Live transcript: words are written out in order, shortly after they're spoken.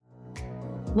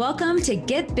Welcome to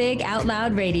Get Big Out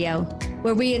Loud Radio,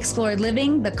 where we explore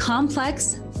living the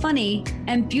complex, funny,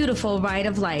 and beautiful ride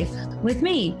of life with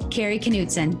me, Kari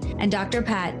Knutson, and Dr.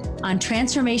 Pat on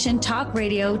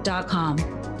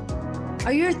TransformationTalkRadio.com.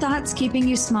 Are your thoughts keeping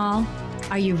you small?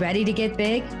 Are you ready to get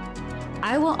big?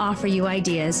 I will offer you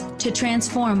ideas to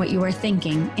transform what you are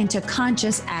thinking into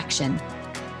conscious action.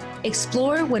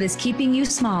 Explore what is keeping you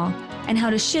small and how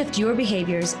to shift your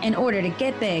behaviors in order to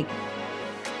get big.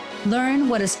 Learn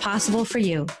what is possible for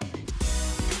you.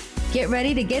 Get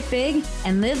ready to get big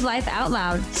and live life out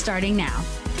loud starting now.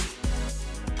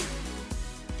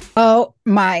 Oh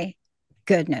my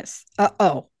goodness.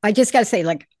 I just got to say,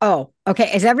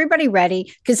 okay, is everybody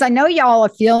ready? Because I know y'all are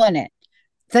feeling it.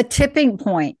 The tipping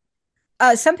point.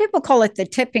 Some people call it the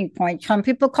tipping point. Some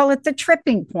people call it the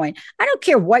tripping point. I don't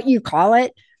care what you call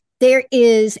it. There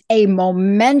is a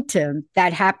momentum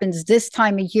that happens this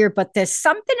time of year, but there's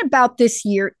something about this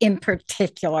year in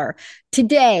particular.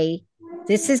 Today,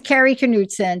 this is Kari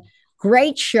Knutson.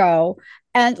 Great show.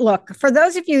 And look, for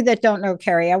those of you that don't know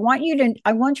Kari, I want you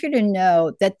to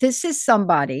know that this is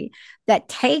somebody that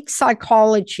takes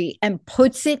psychology and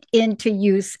puts it into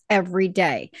use every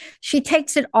day. She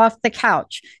takes it off the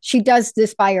couch. She does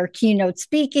this by her keynote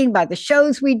speaking, by the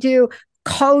shows we do,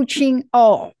 coaching,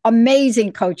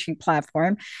 amazing coaching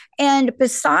platform. And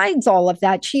besides all of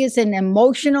that, she is an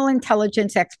emotional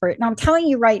intelligence expert. And I'm telling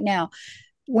you right now,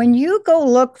 when you go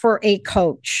look for a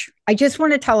coach, I just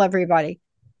want to tell everybody,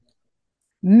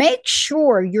 make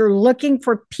sure you're looking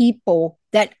for people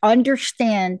that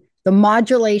understand the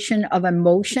modulation of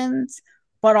emotions,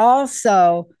 but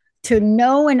also to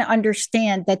know and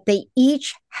understand that they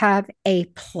each have a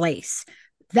place.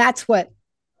 That's what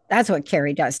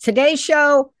Kari does. Today's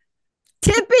show,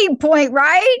 tipping point,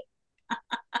 right?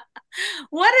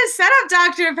 What a setup,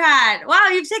 Dr. Pat. Wow,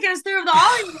 you've taken us through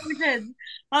all the emotions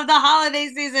of the holiday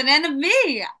season and of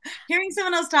me. Hearing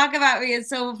someone else talk about me is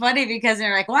so funny because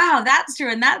they're like, wow, that's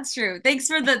true and that's true. Thanks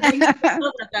for the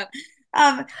build-up.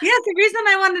 The reason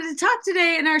I wanted to talk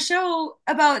today in our show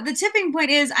about the tipping point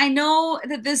is I know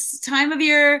that this time of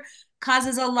year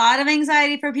causes a lot of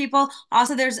anxiety for people.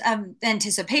 Also, there's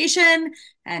anticipation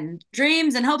and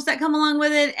dreams and hopes that come along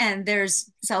with it. And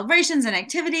there's celebrations and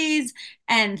activities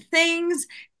and things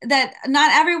that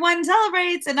not everyone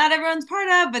celebrates and not everyone's part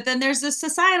of, but then there's this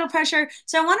societal pressure.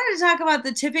 So I wanted to talk about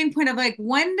the tipping point of like,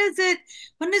 when does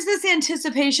this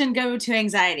anticipation go to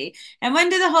anxiety? And when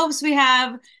do the hopes we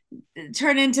have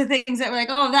turn into things that were like,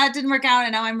 oh, that didn't work out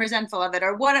and now I'm resentful of it,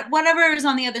 or whatever is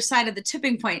on the other side of the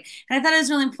tipping point. And I thought it was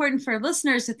really important for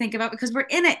listeners to think about because we're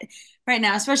in it right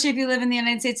now, especially if you live in the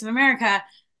United States of America.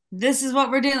 This is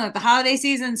what we're dealing with. The holiday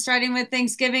season, starting with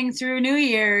Thanksgiving through New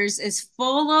Year's, is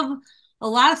full of a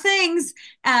lot of things.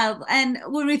 And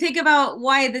when we think about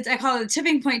why I call it the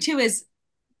tipping point too, is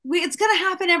it's going to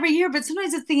happen every year, but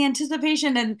sometimes it's the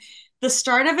anticipation and the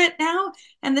start of it now.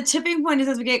 And the tipping point is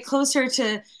as we get closer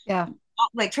to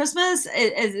like Christmas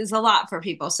is a lot for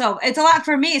people. So it's a lot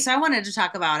for me. So I wanted to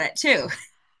talk about it too.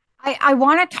 I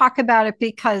want to talk about it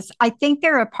because I think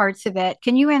there are parts of it.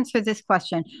 Can you answer this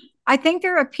question? I think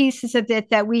there are pieces of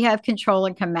it that we have control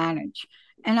and can manage.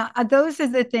 And those are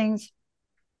the things.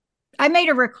 I made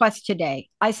a request today.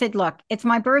 I said, look, it's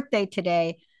my birthday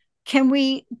today. Can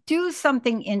we do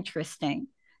something interesting?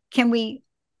 Can we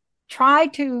try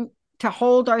to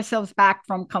hold ourselves back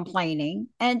from complaining?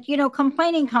 And,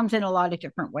 complaining comes in a lot of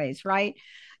different ways, right?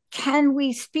 Can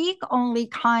we speak only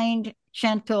kind,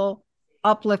 gentle,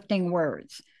 uplifting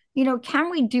words? Can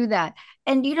we do that?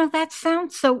 And, that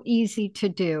sounds so easy to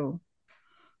do.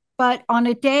 But on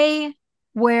a day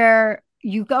where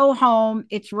you go home,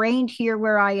 it's rained here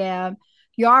where I am,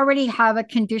 you already have a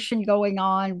condition going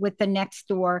on with the next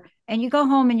door, and you go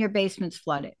home and your basement's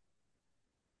flooded.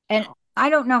 And I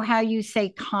don't know how you say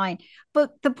kind,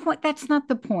 but that's not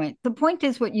the point. The point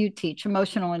is what you teach,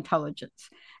 emotional intelligence.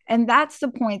 And that's the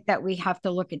point that we have to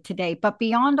look at today. But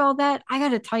beyond all that, I got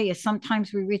to tell you,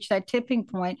 sometimes we reach that tipping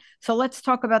point. So let's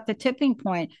talk about the tipping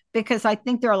point, because I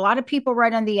think there are a lot of people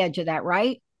right on the edge of that,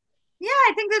 right? Yeah,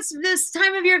 I think this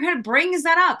time of year kind of brings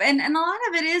that up. And a lot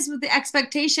of it is with the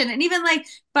expectation. And even like,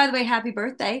 by the way, happy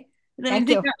birthday. Then Thank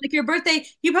think you. about like your birthday,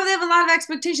 you probably have a lot of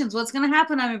expectations. What's going to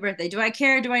happen on my birthday? Do I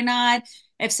care? Do I not?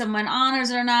 If someone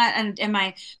honors it or not? And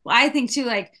I think too,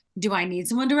 like, do I need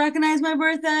someone to recognize my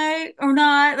birthday or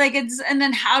not? And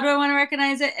then how do I want to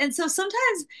recognize it? And so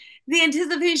sometimes the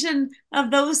anticipation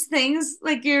of those things,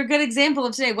 like you're a good example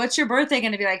of today, what's your birthday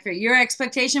going to be like for you? Your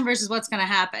expectation versus what's going to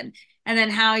happen. And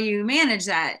then how you manage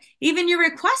that, even your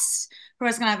requests for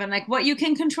what's going to happen, like what you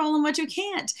can control and what you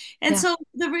can't. And so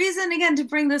the reason, again, to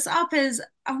bring this up is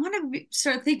I want to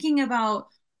start thinking about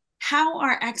how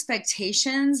our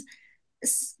expectations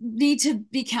need to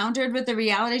be countered with the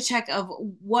reality check of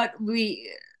what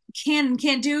we can and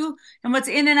can't do and what's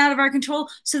in and out of our control,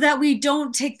 so that we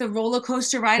don't take the roller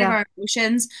coaster ride of our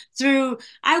emotions through.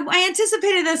 I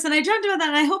anticipated this and I dreamt about that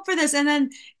and I hope for this, and then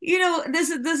this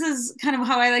is kind of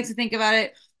how I like to think about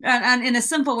it, in a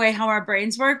simple way, how our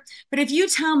brains work. But if you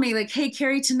tell me like, hey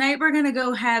Kari, tonight we're gonna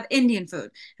go have Indian food,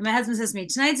 and my husband says to me,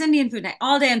 tonight's Indian food night,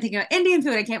 all day I'm thinking about Indian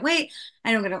food, I can't wait,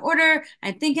 I don't gonna order,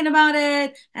 I'm thinking about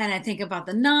it, and I think about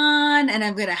the naan, and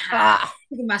I'm gonna have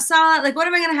masala, like what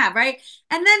am I gonna have, right?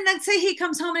 And then let's say he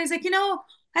comes home and he's like,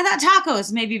 I thought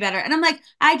tacos may be better. And I'm like,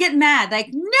 I get mad. Like,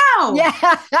 no. Yeah.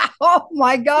 Oh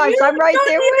my gosh. I'm right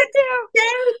there with you. Say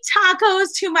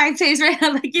tacos to my face right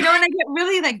now. Like, and I get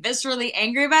really like viscerally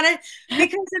angry about it,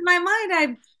 because in my mind,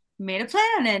 I made a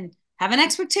plan and have an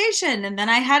expectation. And then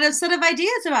I had a set of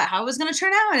ideas about how it was going to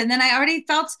turn out. And then I already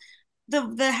felt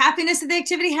the happiness of the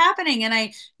activity happening, and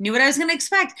I knew what I was going to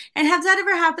expect. And has that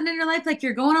ever happened in your life? Like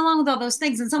you're going along with all those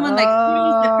things and someone like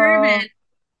throws the curve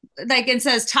in, like, and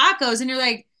says tacos, and you're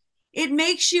like, it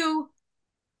makes you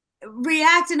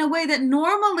react in a way that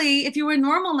normally, if you were in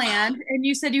normal land and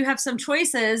you said you have some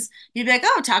choices, you'd be like,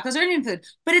 oh, tacos are Indian food.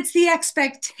 But it's the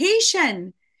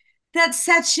expectation that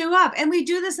sets you up. And we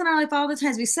do this in our life all the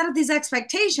time. We set up these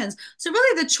expectations. So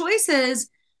really the choices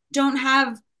don't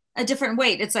have a different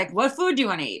weight. It's like, what food do you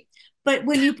want to eat? But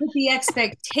when you put the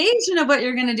expectation of what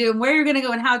you're going to do and where you're going to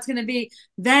go and how it's going to be,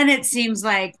 then it seems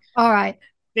like all right,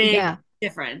 big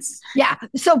difference. Yeah.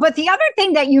 So, but the other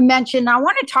thing that you mentioned, I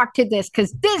want to talk to this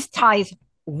because this ties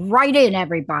right in,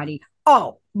 everybody.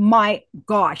 Oh my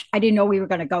gosh. I didn't know we were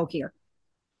going to go here.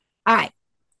 All right.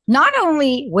 Not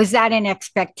only was that an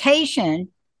expectation,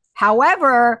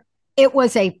 however, it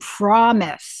was a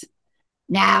promise.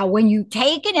 Now, when you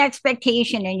take an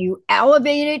expectation and you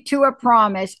elevate it to a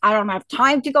promise, I don't have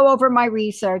time to go over my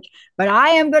research, but I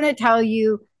am going to tell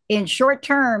you in short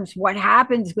terms what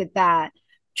happens with that.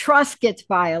 Trust gets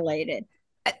violated.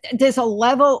 There's a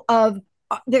level of,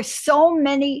 there's so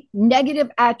many negative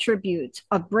attributes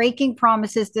of breaking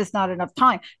promises. There's not enough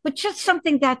time, but just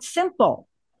something that simple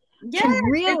can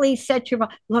really set you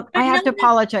up. Look, I have to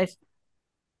apologize.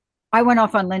 I went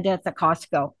off on Linda at the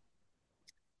Costco.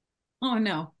 Oh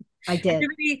no, I did.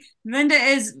 Linda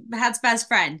is Pat's best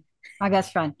friend. My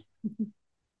best friend.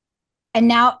 And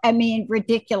now, I mean,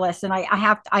 ridiculous. And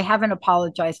I haven't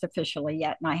apologized officially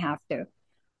yet, and I have to.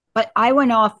 But I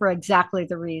went off for exactly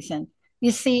the reason.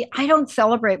 You see, I don't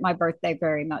celebrate my birthday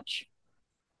very much.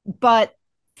 But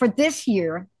for this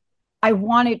year, I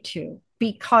wanted to,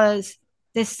 because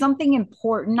there's something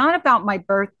important, not about my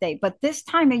birthday, but this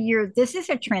time of year, this is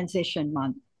a transition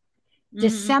month.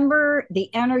 December,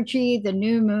 the energy, the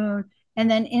new moon,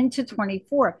 and then into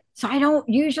 24. So I don't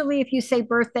usually, if you say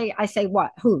birthday, I say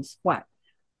what, whose, what.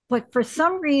 But for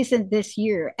some reason this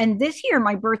year, and this year,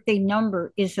 my birthday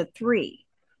number is a 3.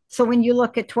 So when you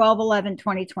look at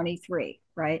 12/11/2023,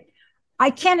 right? I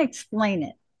can't explain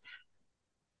it.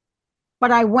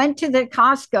 But I went to the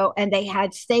Costco and they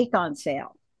had steak on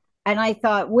sale. And I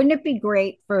thought, wouldn't it be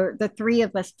great for the 3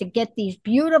 of us to get these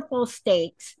beautiful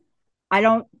steaks? I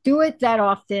don't do it that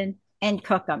often, and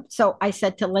cook them. So I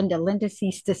said to Linda, Linda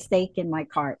sees the steak in my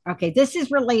cart. Okay, this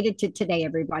is related to today,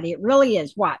 everybody. It really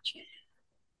is. Watch.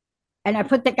 And I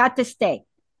got the steak.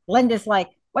 Linda's like,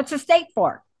 what's the steak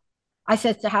for? I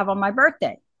said, to have on my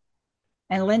birthday.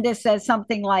 And Linda says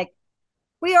something like,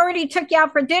 we already took you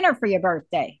out for dinner for your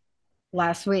birthday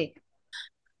last week.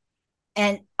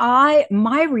 And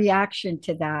my reaction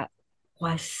to that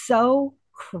was so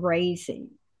crazy.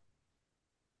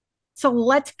 So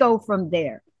let's go from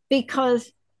there,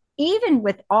 because even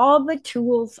with all the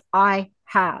tools I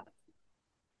have,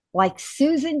 like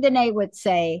Susan Dene would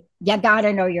say, you got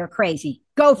to know you're crazy.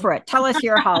 Go for it. Tell us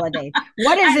your holiday.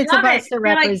 What is it supposed to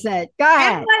represent? Go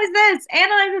ahead. Analyze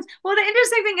this. Well, the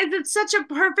interesting thing is it's such a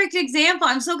perfect example.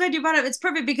 I'm so glad you brought it up. It's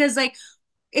perfect because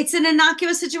it's an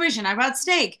innocuous situation. I brought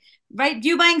steak, right?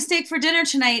 You buying steak for dinner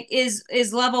tonight is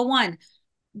level 1.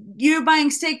 You're buying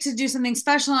steak to do something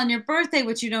special on your birthday,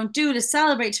 which you don't do, to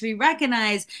celebrate, to be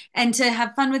recognized, and to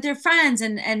have fun with your friends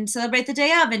and celebrate the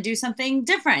day of and do something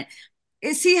different.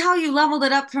 See how you leveled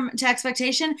it up to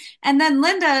expectation? And then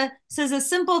Linda says a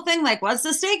simple thing like, what's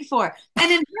the steak for?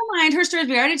 And in her mind, her story is,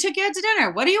 we already took you out to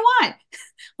dinner. What do you want?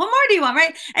 What more do you want,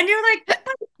 right? And you're like,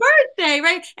 birthday,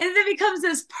 right? And then it becomes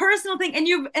this personal thing.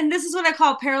 And this is what I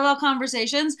call parallel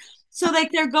conversations. So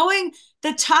like they're going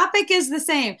the topic is the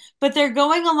same, but they're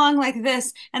going along like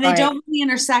this and they Right. don't really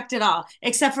intersect at all,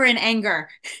 except for in anger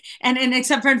and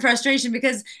except for in frustration,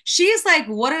 because she's like,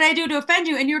 what did I do to offend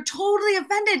you? And you're totally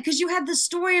offended because you had the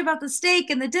story about the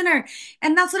steak and the dinner.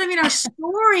 And that's what I mean. Our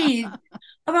stories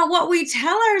about what we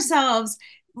tell ourselves,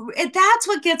 that's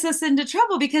what gets us into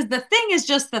trouble, because the thing is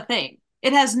just the thing.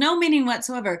 It has no meaning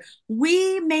whatsoever.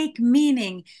 We make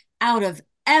meaning out of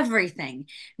everything.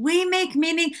 We make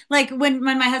meaning, like when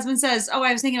my husband says, "Oh,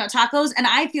 I was thinking about tacos," and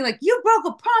I feel like you broke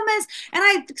a promise, and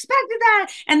I expected that,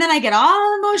 and then I get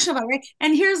all emotional about it. Right?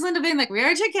 And here's Linda being like, "We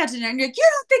already took out dinner," and you're like, you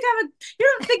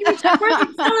don't think it's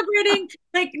worth celebrating."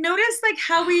 Like, notice like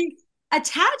how we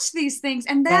attach these things,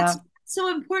 and that's Yeah. so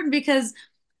important, because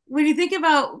when you think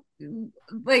about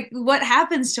like what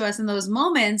happens to us in those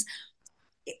moments,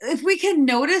 if we can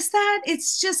notice that,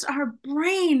 it's just our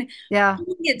brain Yeah.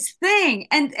 doing its thing.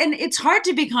 And it's hard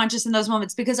to be conscious in those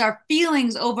moments because our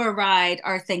feelings override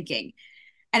our thinking.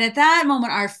 And at that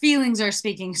moment, our feelings are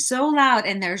speaking so loud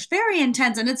and they're very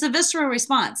intense, and it's a visceral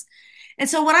response. And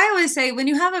so what I always say, when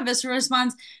you have a visceral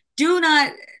response, do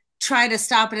not try to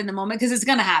stop it in the moment, because it's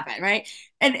going to happen, right?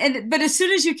 And but as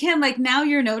soon as you can, like, now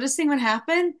you're noticing what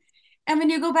happened, and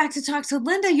when you go back to talk to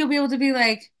Linda, you'll be able to be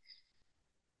like,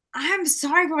 I'm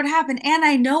sorry for what happened, and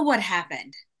I know what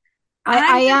happened. I'm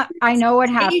I know what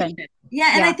happened. patient.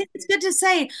 Yeah, and I Yeah. think it's good to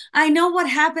say, I know what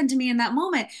happened to me in that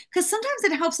moment, because sometimes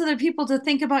it helps other people to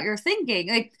think about your thinking.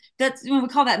 Like, that's when we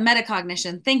call that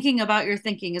metacognition. Thinking about your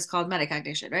thinking is called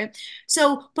metacognition, right?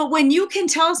 So, but when you can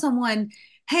tell someone,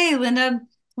 "Hey, Linda,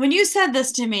 when you said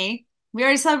this to me, we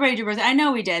already celebrated your birthday. I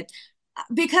know we did.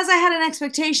 Because I had an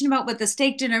expectation about what the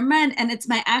steak dinner meant, and it's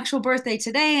my actual birthday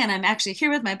today, and I'm actually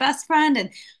here with my best friend, and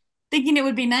thinking it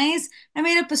would be nice, I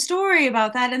made up a story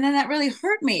about that, and then that really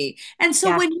hurt me." And so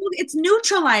Yeah. when you, it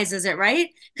neutralizes it, right?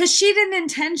 Because she didn't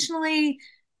intentionally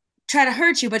try to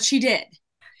hurt you, but she did.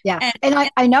 Yeah. And And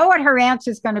I know what her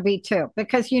answer is going to be too,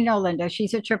 because you know, Linda,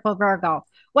 she's a triple Virgo.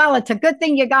 Well, it's a good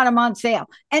thing you got them on sale.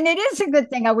 And it is a good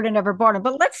thing I would have never bought them.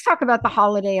 But let's talk about the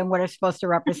holiday and what it's supposed to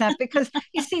represent. Because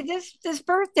you see, this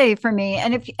birthday for me,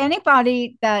 and if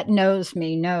anybody that knows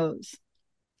me knows,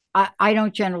 I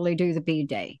don't generally do the B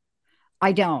day.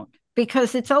 I don't,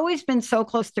 because it's always been so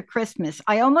close to Christmas.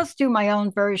 I almost do my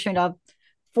own version of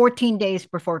 14 days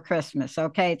before Christmas.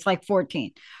 Okay. It's like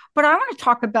 14. But I want to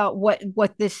talk about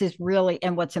what this is really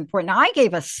and what's important. Now, I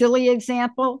gave a silly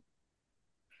example,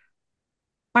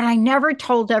 but I never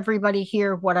told everybody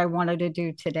here what I wanted to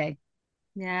do today.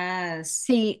 yes,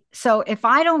 See, so if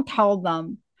I don't tell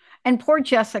them, and poor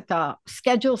Jessica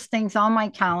schedules things on my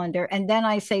calendar, and then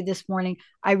I say this morning,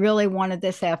 I really wanted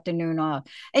this afternoon off.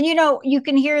 And you know, you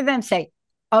can hear them say,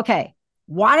 okay,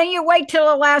 why don't you wait till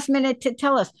the last minute to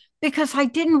tell us? Because I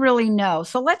didn't really know.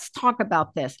 So let's talk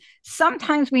about this.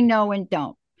 Sometimes we know and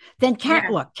don't. Then yeah,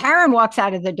 Look, Karen walks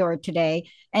out of the door today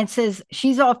and says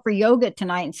she's off for yoga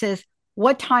tonight and says,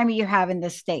 what time are you having the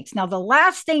steaks? Now, the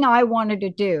last thing I wanted to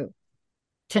do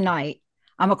tonight,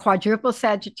 I'm a quadruple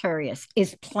Sagittarius,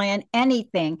 is plan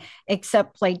anything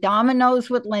except play dominoes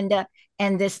with Linda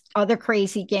and this other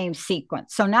crazy game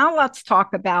sequence. So now let's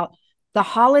talk about the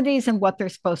holidays and what they're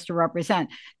supposed to represent.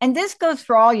 And this goes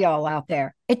for all y'all out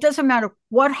there. It doesn't matter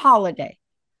what holiday,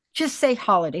 just say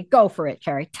holiday. Go for it,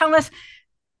 Kari. Tell us.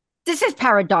 This is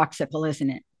paradoxical, isn't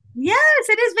it? yes,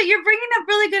 it is. But you're bringing up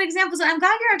really good examples. I'm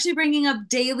glad you're actually bringing up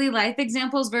daily life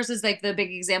examples versus like the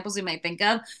big examples we might think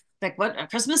of, like what,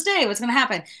 Christmas Day, what's going to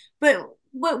happen. But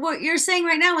what you're saying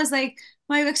right now is like,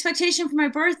 my expectation for my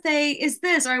birthday is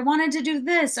this, or I wanted to do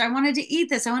this, or I wanted to eat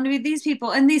this, I want to be these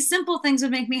people, and these simple things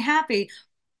would make me happy.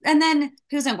 And then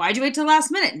people saying, "Why'd you wait till the last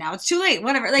minute? Now it's too late."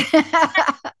 Whatever. Like,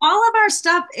 all of our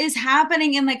stuff is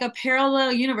happening in like a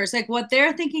parallel universe, like what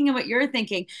they're thinking and what you're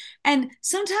thinking. And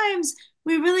sometimes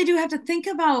we really do have to think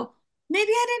about,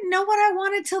 maybe I didn't know what I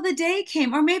wanted till the day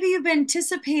came, or maybe you've been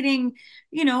anticipating,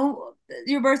 you know,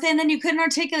 your birthday and then you couldn't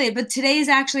articulate, but today is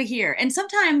actually here. And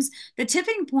sometimes the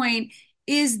tipping point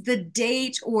is the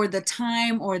date or the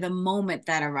time or the moment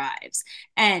that arrives.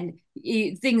 And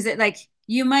things that, like,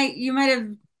 you might have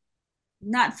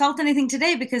not felt anything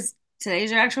today because today's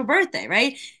your actual birthday,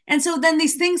 right? And so then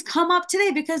these things come up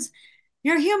today because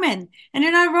you're human and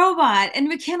you're not a robot, and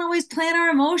we can't always plan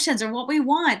our emotions or what we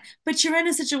want, but you're in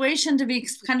a situation to be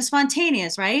kind of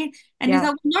spontaneous, right? And you Yeah.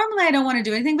 thought, well, normally I don't want to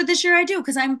do anything, but this year I do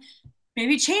because I'm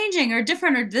maybe changing or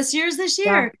different, or this year's this Yeah.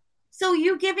 year. So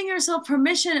you giving yourself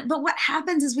permission. But what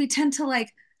happens is we tend to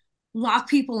like lock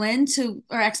people into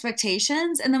our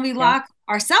expectations, and then we Yeah. lock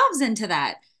ourselves into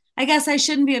that. I guess I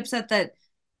shouldn't be upset that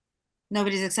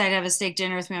Nobody's excited to have a steak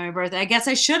dinner with me on my birthday. I guess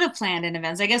I should have planned in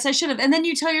advance. I guess I should have. And then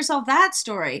you tell yourself that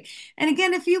story. And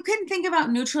again, if you can think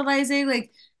about neutralizing,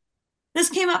 like this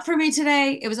came up for me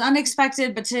today. It was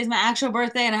unexpected, but today's my actual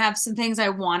birthday and I have some things I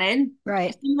wanted.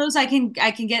 Right. Some of those I can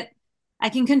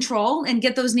control and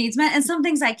get those needs met, and some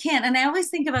things I can't. And I always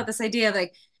think about this idea of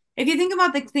like, if you think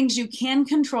about the things you can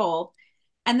control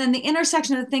and then the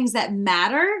intersection of the things that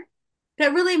matter,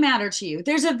 that really matter to you,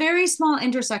 there's a very small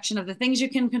intersection of the things you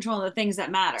can control and the things that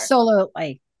matter.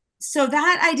 Absolutely. So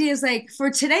that idea is like,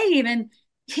 for today, even,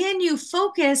 can you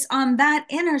focus on that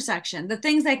intersection, the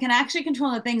things that can actually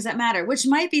control, the things that matter, which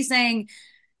might be saying,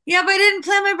 yeah, but I didn't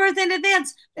plan my birthday in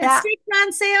advance. The steaks are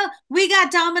on sale. We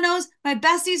got Domino's. My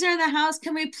besties are in the house.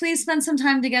 Can we please spend some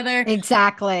time together?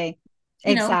 Exactly.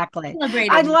 Exactly. I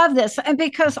Celebrating. love this. And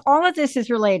because all of this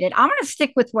is related, I'm going to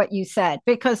stick with what you said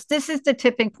because this is the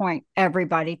tipping point,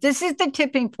 everybody. This is the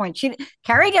tipping point.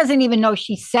 Kari doesn't even know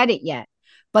she said it yet,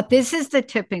 but this is the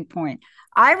tipping point.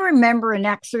 I remember an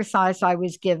exercise I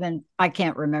was given. I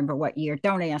can't remember what year.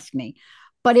 Don't ask me.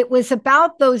 But it was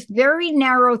about those very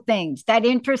narrow things, that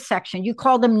intersection. You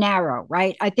call them narrow,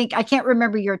 right? I can't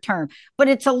remember your term, but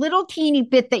it's a little teeny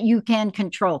bit that you can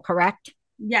control, correct?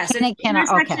 Yes, it's the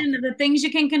intersection of the things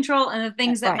you can control and the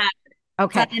things that matter.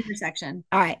 Okay. It's that intersection.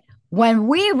 All right. When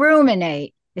we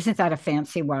ruminate, isn't that a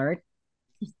fancy word?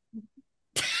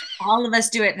 All of us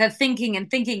do it. The thinking and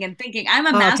thinking and thinking. I'm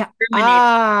a master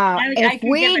ruminator. If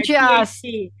we just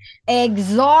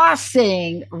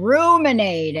exhausting,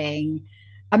 ruminating,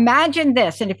 imagine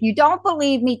this. And if you don't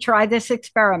believe me, try this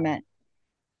experiment.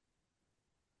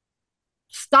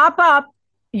 Stop up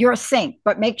your sink,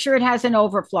 but make sure it has an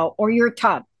overflow, or your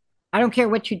tub. I don't care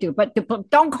what you do, but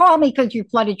don't call me because you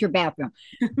flooded your bathroom.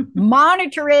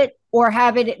 Monitor it or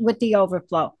have it with the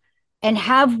overflow and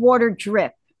have water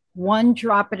drip one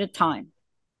drop at a time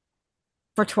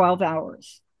for 12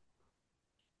 hours.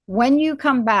 When you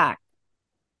come back,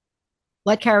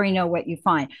 let Kari know what you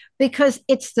find, because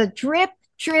it's the drip,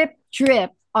 drip,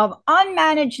 drip of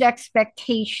unmanaged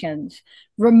expectations,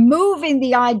 removing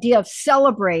the idea of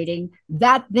celebrating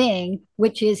that thing,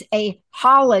 which is a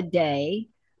holiday,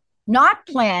 not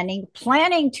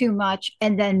planning too much,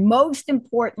 and then most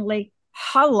importantly,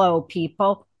 hello,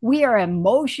 people. We are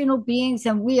emotional beings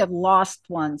and we have lost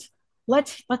ones.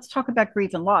 Let's talk about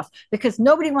grief and loss, because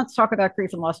nobody wants to talk about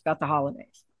grief and loss about the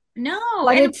holidays. No,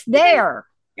 but it's there.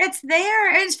 It's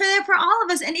there. It's there for all of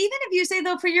us. And even if you say,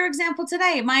 though, for your example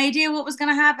today, my idea what was going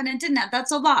to happen and didn't,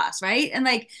 that's a loss, right? And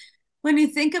like when you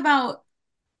think about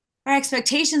our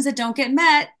expectations that don't get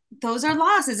met, those are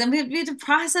losses, and we have to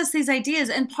process these ideas.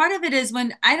 And part of it is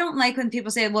when I don't like when people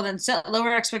say, well, then set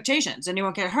lower expectations and you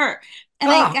won't get hurt.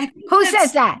 And who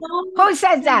says that? Who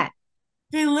says that?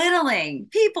 Belittling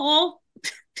people,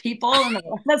 and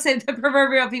let's say the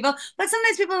proverbial people, but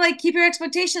sometimes people like keep your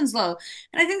expectations low.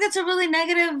 And I think that's a really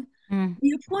negative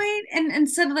viewpoint. And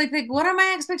instead of like, what are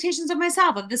my expectations of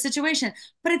myself, of the situation?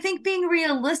 But I think being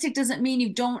realistic doesn't mean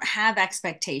you don't have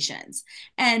expectations.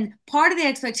 And part of the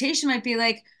expectation might be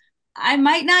like, I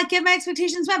might not get my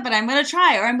expectations met, but I'm going to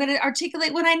try, or I'm going to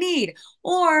articulate what I need.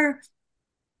 Or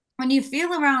when you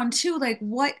feel around too, like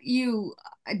what you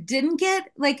didn't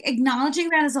get, like acknowledging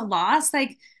that as a loss,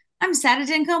 like I'm sad it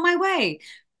didn't go my way.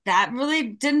 That really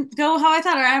didn't go how I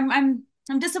thought, or I'm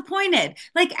disappointed.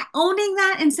 Like owning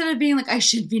that instead of being like, I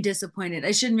should be disappointed,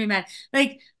 I shouldn't be mad.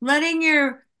 Like letting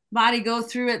your body go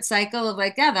through its cycle of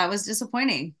like, yeah, that was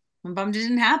disappointing. I'm bummed it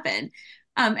didn't happen.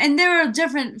 And there are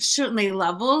different, certainly,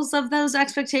 levels of those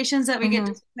expectations that we get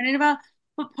disappointed about.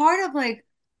 But part of like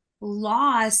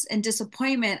loss and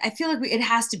disappointment, I feel like it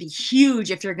has to be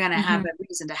huge if you're going to have a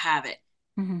reason to have it.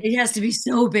 It has to be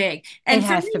so big. And it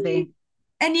has to be.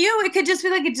 And it could just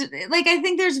be like, like, I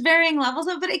think there's varying levels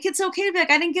of it, but it's okay to be like,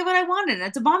 I didn't get what I wanted.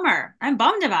 It's a bummer. I'm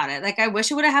bummed about it. Like, I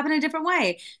wish it would have happened a different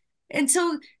way. And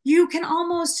so you can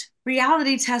almost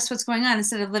reality test what's going on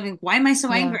instead of living, why am I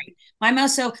so angry? Why am I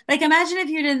so, like, imagine if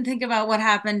you didn't think about what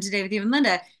happened today with you and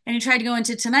Linda, and you tried to go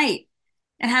into tonight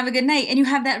and have a good night, and you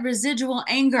have that residual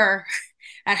anger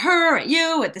at her, at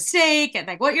you, at the steak, at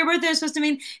like what your birthday is supposed to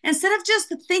mean, instead of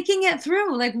just thinking it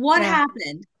through, like what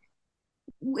happened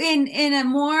in a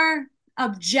more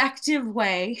objective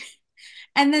way,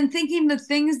 and then thinking the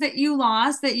things that you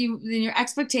lost, that your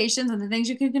expectations and the things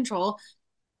you can control,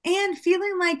 and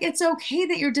feeling like it's okay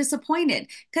that you're disappointed.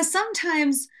 Because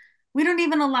sometimes we don't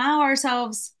even allow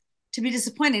ourselves to be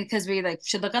disappointed because we like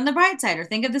should look on the bright side or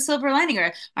think of the silver lining,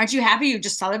 or aren't you happy you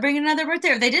just celebrating another birthday,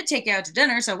 or they did take you out to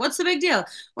dinner, so what's the big deal?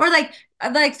 Or like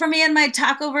for me and my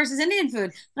taco versus Indian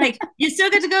food, like you still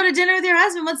get to go to dinner with your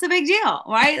husband, what's the big deal,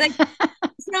 right? Like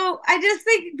so I just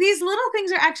think these little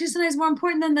things are actually sometimes more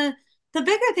important than the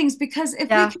bigger things, because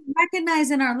if we Yeah, can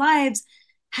recognize in our lives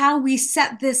how we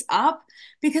set this up,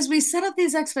 because we set up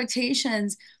these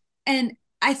expectations, and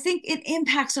I think it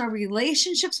impacts our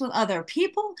relationships with other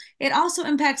people. It also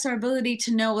impacts our ability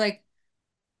to know, like,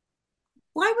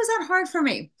 why was that hard for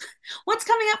me? What's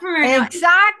coming up for me right now?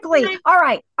 exactly. All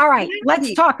right. All right.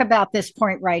 Let's Identity. talk about this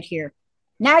point right here.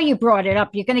 Now you brought it up.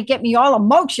 You're going to get me all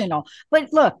emotional.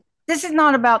 But look, this is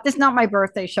not my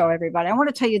birthday show, everybody. I want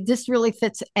to tell you, this really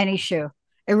fits any shoe.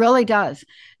 It really does.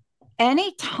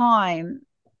 Any time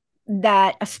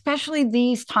that, especially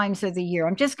these times of the year,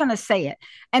 I'm just going to say it.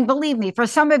 And believe me, for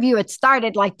some of you, it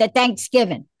started like the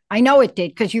Thanksgiving. I know it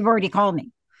did because you've already called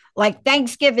me. Like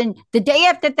Thanksgiving, the day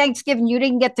after Thanksgiving, you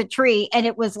didn't get the tree. And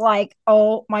it was like,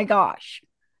 oh my gosh,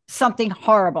 something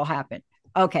horrible happened.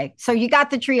 Okay, so you got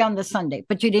the tree on the Sunday,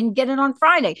 but you didn't get it on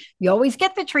Friday. You always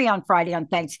get the tree on Friday on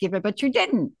Thanksgiving, but you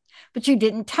didn't. But you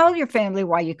didn't tell your family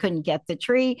why you couldn't get the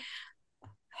tree.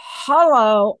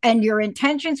 Hello, and your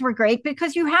intentions were great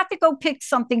because you had to go pick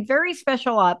something very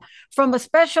special up from a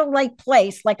special like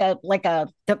place, like a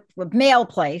the mail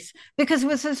place, because it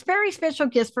was this very special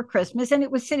gift for Christmas, and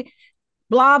it was sitting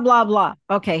blah blah blah.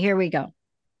 Okay, here we go.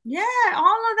 Yeah,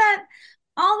 all of that,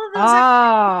 all of those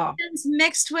Oh, expectations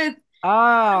mixed with,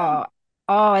 oh,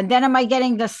 oh, and then am I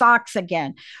getting the socks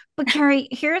again? But Kari,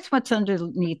 here's what's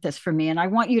underneath this for me, and I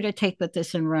want you to take with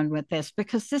this and run with this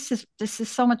because this is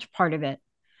so much part of it.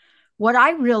 What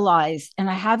I realized, and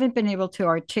I haven't been able to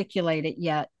articulate it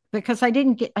yet because I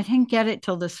didn't get it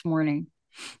till this morning.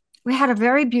 We had a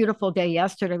very beautiful day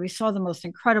yesterday. We saw the most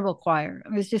incredible choir.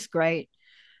 It was just great.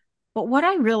 But what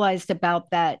I realized about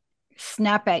that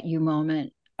snap at you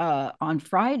moment on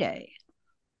Friday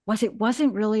was it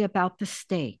wasn't really about the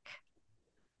steak.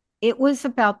 It was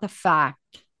about the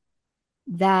fact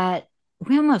that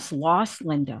we almost lost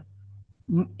Linda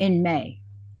in May.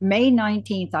 May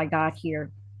 19th, I got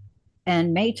here.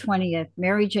 And May 20th,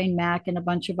 Mary Jane Mack and a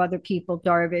bunch of other people,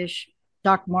 Darvish,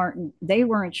 Doc Martin, they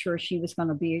weren't sure she was going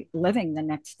to be living the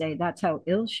next day. That's how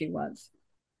ill she was.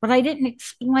 But I didn't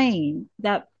explain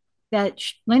that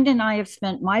Linda and I have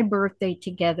spent my birthday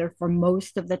together for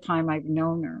most of the time I've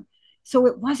known her. So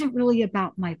it wasn't really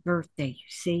about my birthday, you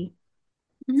see.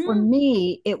 For mhm.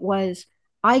 me, it was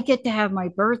I get to have my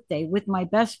birthday with my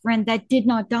best friend that did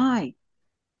not die.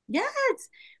 Yes.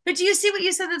 But do you see what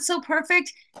you said that's so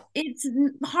perfect? It's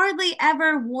hardly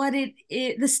ever what it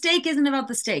is. The steak isn't about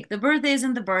the steak. The birthday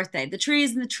isn't the birthday. The tree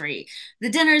isn't the tree. The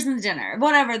dinner isn't the dinner.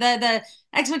 Whatever. The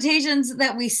expectations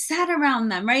that we set around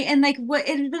them, right? And like but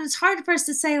it's hard for us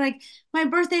to say, like, my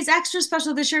birthday's extra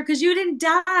special this year because you didn't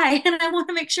die. And I want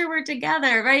to make sure we're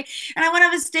together, right? And I want to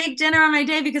have a steak dinner on my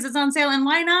day because it's on sale. And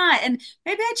why not? And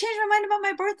maybe I changed my mind about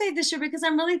my birthday this year because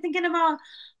I'm really thinking about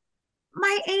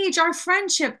my age, our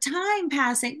friendship, time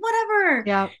passing, whatever.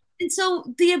 Yeah. And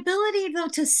so the ability though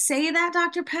to say that,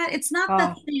 Dr. Pat, it's not the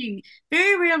Oh, thing.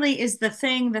 Very rarely is the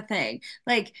thing the thing.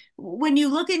 Like when you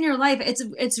look in your life,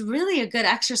 it's really a good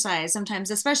exercise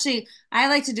sometimes, especially I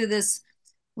like to do this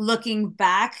looking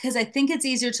back because I think it's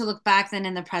easier to look back than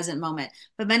in the present moment.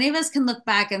 But many of us can look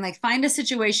back and like find a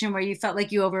situation where you felt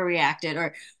like you overreacted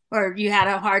or you had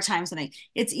a hard time something.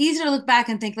 It's easier to look back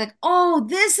and think like, "Oh,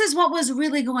 this is what was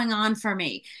really going on for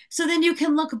me." So then you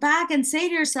can look back and say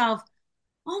to yourself,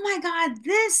 "Oh my God,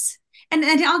 this." And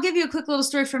I'll give you a quick little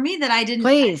story for me that I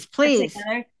please, didn't put please.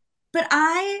 together. But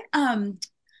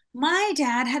my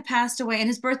dad had passed away and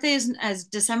his birthday is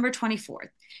December 24th.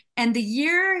 And the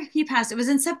year he passed, it was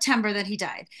in September that he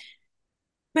died.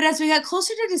 But as we got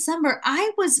closer to December,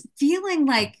 I was feeling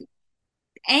like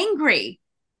angry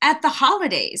at the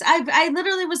holidays. I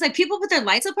literally was like, people put their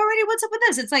lights up already. What's up with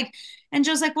this? It's like, and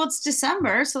Joe's like, well, it's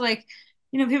December, so like,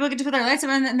 people get to put their lights up,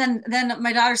 and then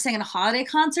my daughter sang in a holiday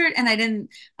concert, and I didn't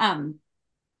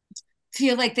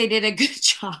feel like they did a good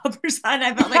job or something.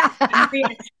 I felt like angry.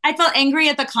 I felt angry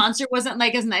at the concert wasn't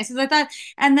like as nice as I thought,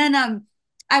 and then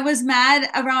I was mad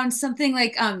around something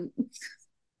like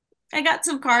I got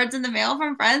some cards in the mail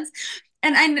from friends.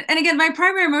 And again, my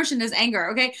primary emotion is anger,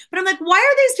 okay? But I'm like, why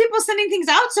are these people sending things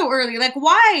out so early? Like,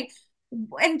 why?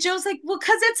 And Joe's like, well,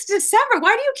 because it's December.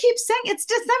 Why do you keep saying it's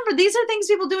December? These are things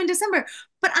people do in December.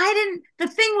 But I didn't, the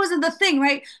thing wasn't the thing,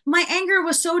 right? My anger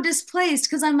was so displaced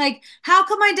because I'm like, how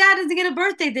come my dad doesn't get a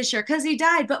birthday this year? Because he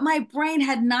died. But my brain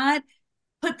had not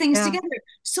put things Yeah, together.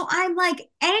 So I'm like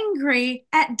angry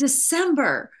at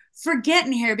December for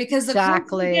getting here because the closer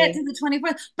we get exactly. to the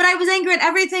 24th, but I was angry at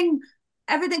everything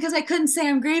everything, because I couldn't say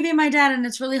I'm grieving my dad and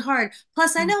it's really hard.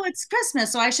 Plus, I know it's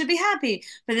Christmas, so I should be happy,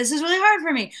 but this is really hard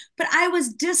for me. But I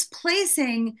was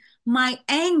displacing my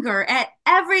anger at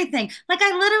everything. Like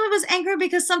I literally was angry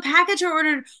because some package I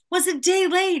ordered was a day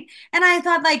late. And I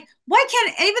thought, like, why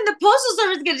can't even the postal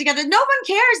service get together? No one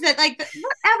cares that, like,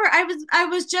 whatever. I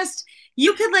was just,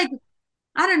 you could like,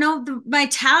 I don't know, my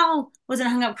towel wasn't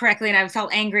hung up correctly and I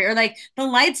felt angry, or like the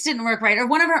lights didn't work right, or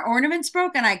one of our ornaments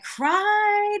broke and I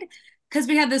cried because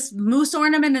we had this moose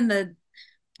ornament and the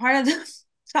part of the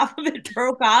top of it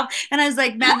broke off. And I was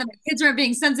like, man, that my kids weren't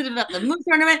being sensitive about the moose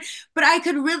ornament. But I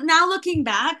could really, now looking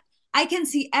back, I can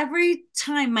see every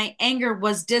time my anger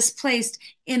was displaced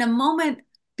in a moment,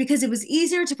 because it was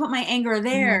easier to put my anger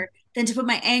there than to put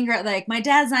my anger at, like, my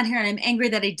dad's not here and I'm angry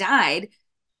that he died.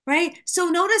 Right. So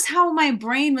notice how my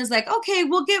brain was like, okay,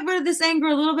 we'll get rid of this anger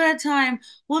a little bit at a time.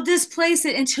 We'll displace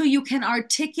it until you can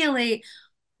articulate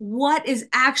what is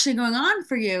actually going on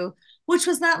for you, which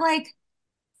was not like,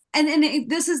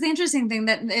 this is the interesting thing,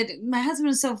 that my husband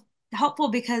was so helpful,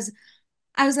 because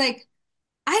I was like,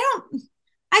 I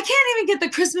can't even get the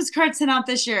Christmas card sent out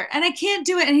this year, and I can't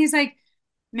do it. And he's like,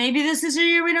 maybe this is a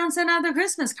year we don't send out the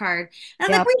Christmas card.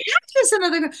 And I'm like, we have to send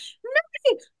out the, nobody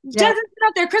doesn't send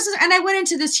out their Christmas. And I went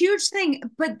into this huge thing,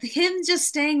 but him just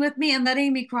staying with me and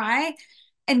letting me cry,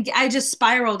 and I just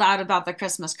spiraled out about the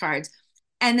Christmas cards.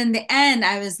 And in the end,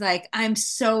 I was like, I'm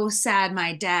so sad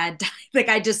my dad died. Like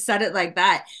I just said it like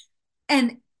that.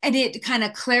 And it kind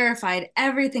of clarified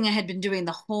everything I had been doing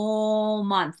the whole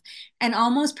month. And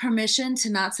almost permission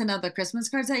to not send out the Christmas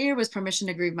cards that year was permission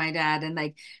to grieve my dad and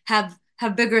like have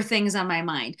bigger things on my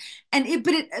mind. And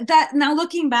that now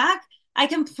looking back, I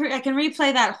can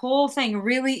replay that whole thing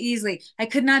really easily. I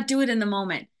could not do it in the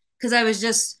moment because I was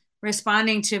just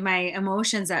responding to my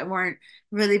emotions that weren't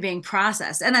really being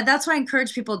processed. And that's why I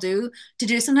encourage people to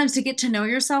do sometimes, to get to know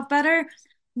yourself better.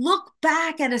 Look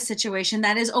back at a situation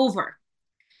that is over.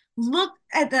 Look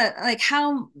at the, like,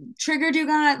 how triggered you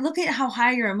got. Look at how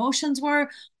high your emotions were.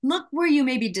 Look where you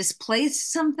maybe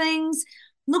displaced some things.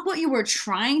 Look what you were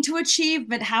trying to achieve,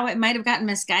 but how it might have gotten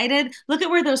misguided. Look at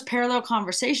where those parallel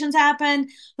conversations happened.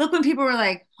 Look when people were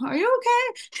like, are you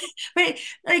okay? Right?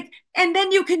 Like, and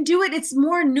then you can do it. It's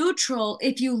more neutral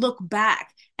if you look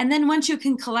back. And then once you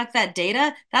can collect that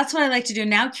data, that's what I like to do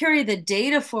now. Carry the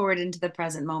data forward into the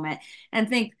present moment and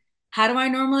think, how do I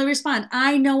normally respond?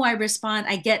 I know I respond.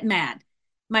 I get mad.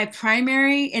 My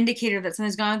primary indicator that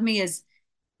something's gone with me is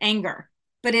anger,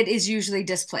 but it is usually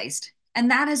displaced. And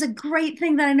that is a great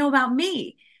thing that I know about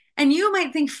me. And you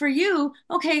might think for you,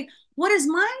 okay, what is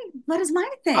my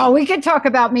thing? Oh, we could talk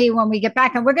about me when we get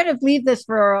back, and we're going to leave this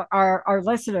for our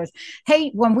listeners.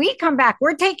 Hey, when we come back,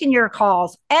 we're taking your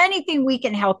calls. Anything we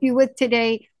can help you with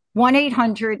today,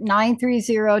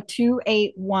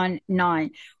 1-800-930-2819.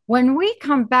 When we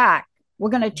come back, we're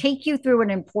going to take you through an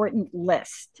important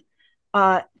list.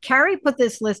 Kari put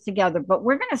this list together, but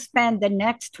we're going to spend the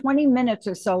next 20 minutes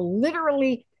or so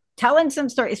literally telling some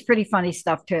stories. It's pretty funny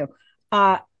stuff too.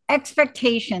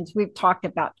 Expectations we've talked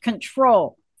about,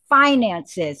 control,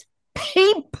 finances,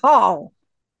 people.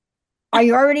 Are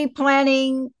you already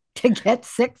planning to get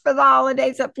sick for the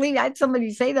holidays? I had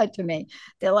somebody say that to me.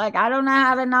 They're like, I don't know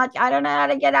how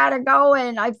to get out of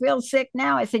going. I feel sick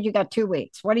now. I said, you got 2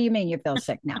 weeks. What do you mean you feel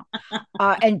sick now?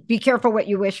 And be careful what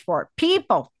you wish for.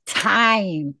 People,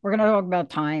 time. We're going to talk about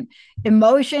time,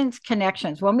 emotions,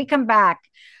 connections. When we come back,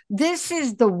 this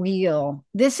is the wheel.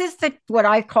 This is what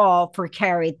I call, for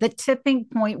Kari, the tipping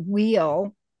point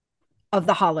wheel of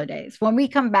the holidays. When we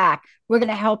come back, we're going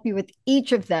to help you with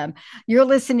each of them. You're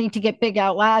listening to Get Big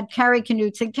Out Loud. Kari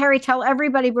Knutson. Kari, tell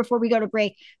everybody before we go to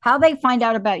break how they find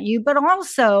out about you, but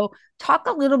also talk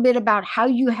a little bit about how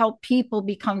you help people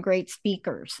become great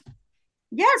speakers.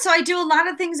 Yeah, so I do a lot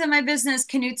of things in my business.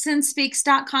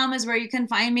 KnutsonSpeaks.com is where you can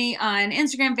find me on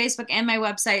Instagram, Facebook, and my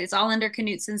website. It's all under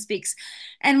Knutson Speaks.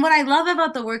 And what I love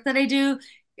about the work that I do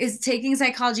is taking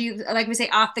psychology, like we say,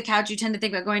 off the couch. You tend to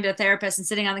think about going to a therapist and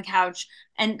sitting on the couch.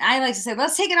 And I like to say,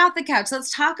 let's take it off the couch.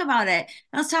 Let's talk about it.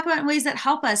 And let's talk about it in ways that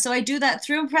help us. So I do that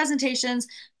through presentations,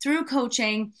 through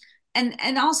coaching,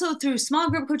 and also through small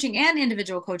group coaching and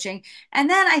individual coaching. And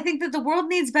then I think that the world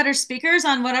needs better speakers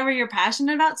on whatever you're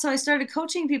passionate about. So I started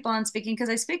coaching people on speaking because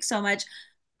I speak so much.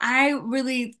 I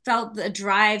really felt the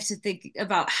drive to think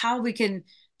about how we can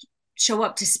show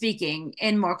up to speaking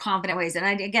in more confident ways. And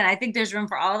I think there's room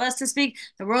for all of us to speak.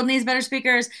 The world needs better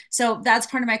speakers. So that's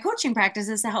part of my coaching practice,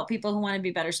 is to help people who want to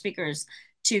be better speakers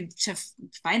to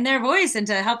find their voice and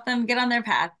to help them get on their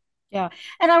path. Yeah.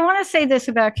 And I want to say this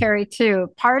about Kari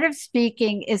too. Part of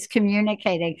speaking is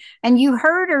communicating. And you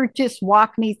heard her just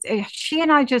walk me. She and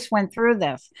I just went through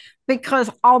this because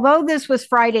although this was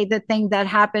Friday, the thing that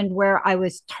happened where I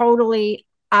was totally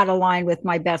out of line with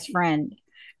my best friend,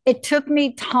 it took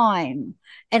me time.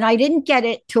 And I didn't get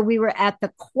it till we were at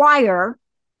the choir,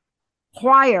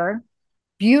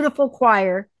 beautiful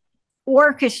choir,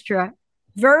 orchestra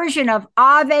version of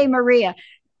Ave Maria.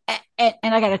 And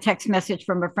I got a text message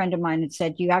from a friend of mine that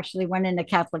said, you actually went in the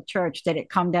Catholic Church. Did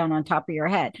it come down on top of your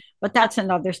head? But that's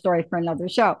another story for another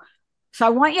show. So I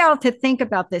want y'all to think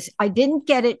about this. I didn't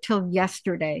get it till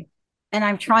yesterday, and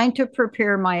I'm trying to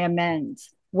prepare my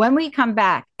amends. When we come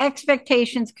back,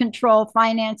 expectations, control,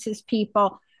 finances,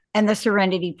 people, and the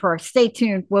Serenity Prayer. Stay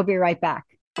tuned. We'll be right back.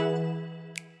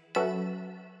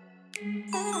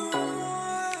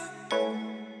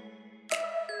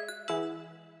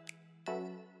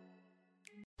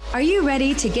 Are you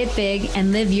ready to get big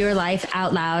and live your life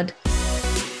out loud?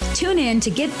 Tune in to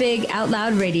Get Big Out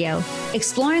Loud Radio,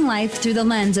 exploring life through the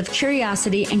lens of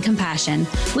curiosity and compassion,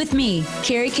 with me,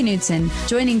 Kari Knutson,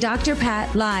 joining Dr.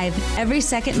 Pat live every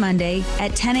second Monday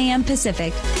at 10 a.m.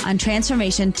 Pacific on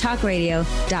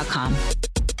TransformationTalkRadio.com.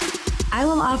 I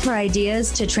will offer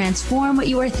ideas to transform what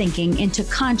you are thinking into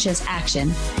conscious action.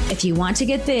 If you want to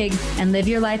get big and live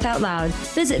your life out loud,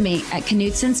 visit me at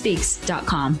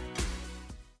KnutsonSpeaks.com.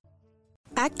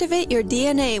 Activate your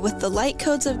DNA with the light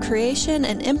codes of creation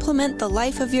and implement the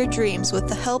life of your dreams with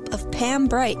the help of Pam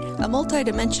Bright, a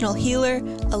multidimensional healer,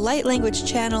 a light language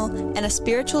channel, and a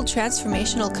spiritual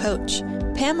transformational coach.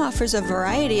 Pam offers a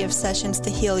variety of sessions to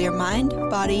heal your mind,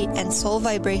 body, and soul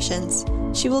vibrations.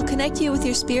 She will connect you with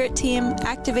your spirit team,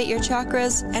 activate your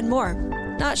chakras, and more.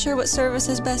 Not sure what service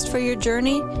is best for your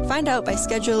journey? Find out by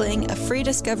scheduling a free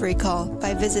discovery call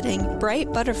by visiting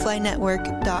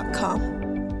brightbutterflynetwork.com.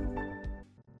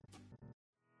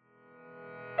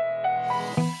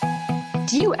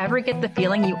 Do you ever get the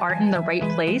feeling you aren't in the right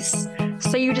place?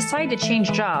 So you decide to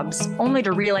change jobs, only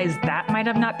to realize that might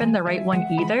have not been the right one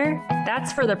either?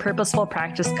 That's where the Purposeful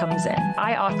Practice comes in.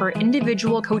 I offer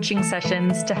individual coaching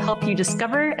sessions to help you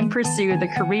discover and pursue the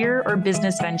career or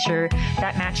business venture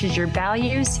that matches your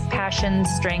values, passions,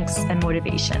 strengths, and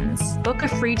motivations. Book a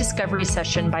free discovery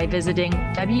session by visiting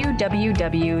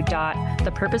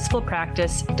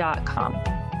www.thepurposefulpractice.com.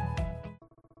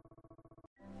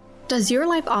 Does your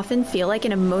life often feel like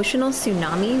an emotional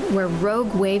tsunami where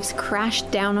rogue waves crash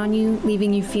down on you,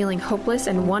 leaving you feeling hopeless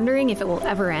and wondering if it will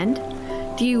ever end?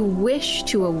 Do you wish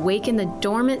to awaken the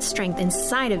dormant strength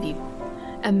inside of you?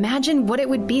 Imagine what it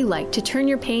would be like to turn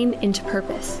your pain into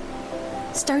purpose.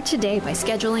 Start today by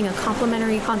scheduling a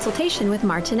complimentary consultation with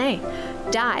Martinet.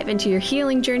 Dive into your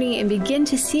healing journey and begin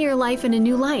to see your life in a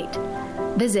new light.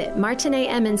 Visit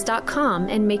martinetemmons.com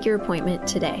and make your appointment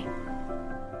today.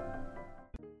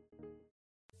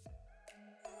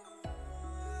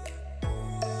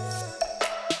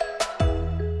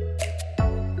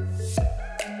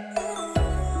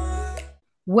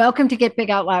 Welcome to Get Big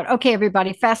Out Loud. Okay,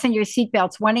 everybody, fasten your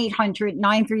seatbelts,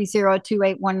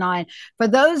 1-800-930-2819. For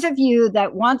those of you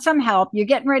that want some help, you're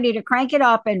getting ready to crank it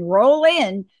up and roll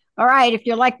in. All right, if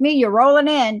you're like me, you're rolling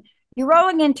in. You're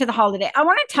rolling into the holiday. I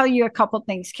want to tell you a couple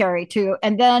things, Kari, too.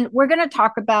 And then we're going to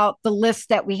talk about the list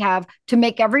that we have to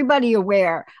make everybody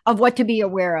aware of what to be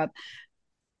aware of.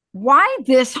 Why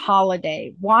this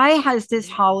holiday? Why has this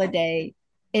holiday,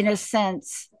 in a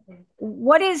sense,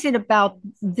 what is it about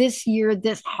this year,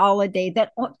 this holiday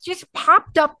that just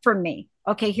popped up for me?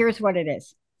 Okay, here's what it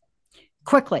is.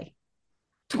 Quickly,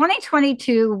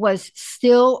 2022 was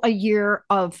still a year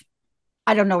of,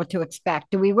 I don't know what to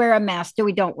expect. Do we wear a mask? Do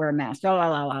we don't wear a mask?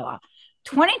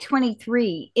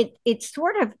 2023, it's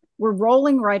sort of, we're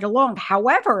rolling right along.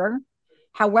 However,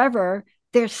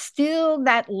 there's still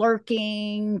that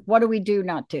lurking, what do we do,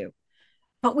 not do?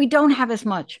 But we don't have as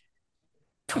much.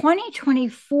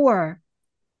 2024,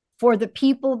 for the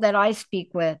people that I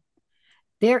speak with,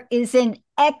 there is an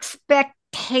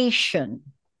expectation,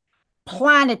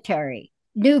 planetary,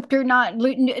 Neptune not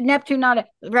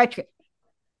retro,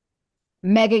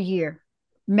 mega year,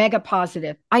 mega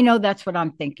positive. I know that's what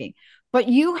I'm thinking, but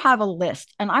you have a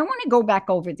list, and I want to go back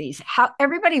over these. How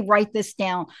everybody write this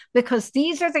down, because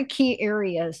these are the key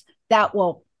areas that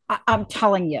will, I'm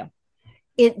telling you,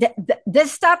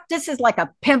 this stuff, this is like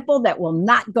a pimple that will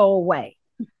not go away.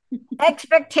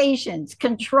 Expectations,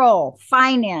 control,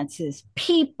 finances,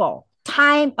 people,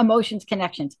 time, emotions,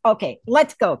 connections. Okay,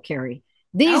 let's go, Kari.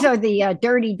 These are the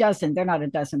dirty dozen. They're not a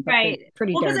dozen, but right.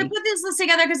 Pretty dirty. Because I put this list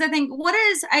together because I think,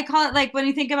 I call it, like when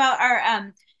you think about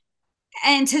our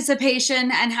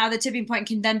anticipation and how the tipping point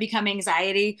can then become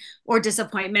anxiety or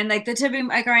disappointment. Like the tipping,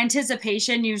 like our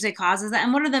anticipation usually causes that.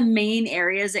 And what are the main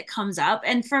areas it comes up?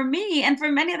 And for me and for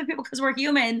many other people, because we're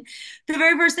human, the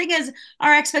very first thing is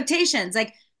our expectations.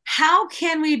 Like, how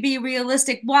can we be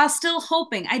realistic while still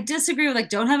hoping? I disagree with like,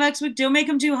 don't make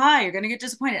them too high. You're going to get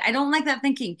disappointed. I don't like that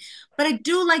thinking, but I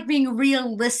do like being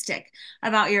realistic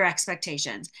about your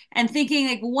expectations and thinking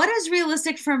like, what is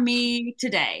realistic for me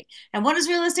today? And what is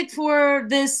realistic for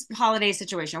this holiday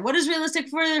situation? What is realistic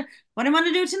for what I want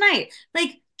to do tonight?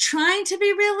 Like trying to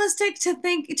be realistic, to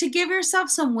think, to give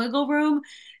yourself some wiggle room,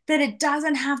 that it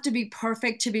doesn't have to be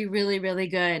perfect to be really, really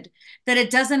good. That it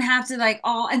doesn't have to like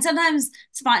all, and sometimes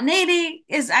spontaneity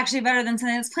is actually better than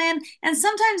something that's planned. And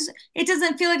sometimes it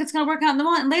doesn't feel like it's going to work out in the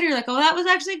moment. And later you're like, oh, that was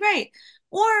actually great.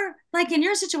 Or like in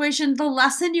your situation, the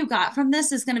lesson you got from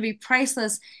this is going to be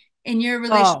priceless in your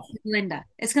relationship with Linda.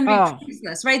 It's going to be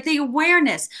priceless, right? The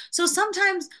awareness. So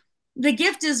sometimes the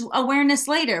gift is awareness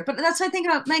later, but that's what I think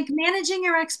about, like managing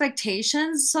your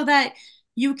expectations so that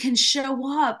you can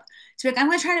show up to be like, I'm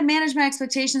going to try to manage my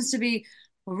expectations to be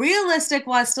realistic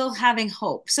while still having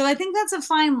hope. So I think that's a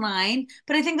fine line,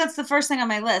 but I think that's the first thing on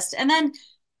my list. And then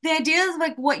the idea is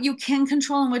like what you can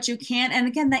control and what you can't. And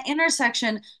again, the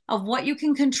intersection of what you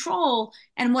can control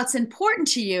and what's important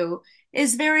to you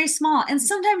is very small. And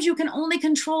sometimes you can only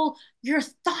control your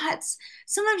thoughts.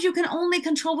 Sometimes you can only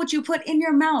control what you put in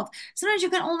your mouth. Sometimes you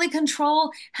can only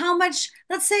control how much,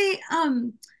 let's say,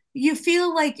 you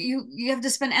feel like you have to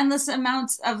spend endless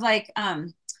amounts of like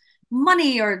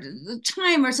money or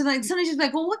time or something. Sometimes you're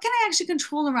like, well, what can I actually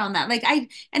control around that? Like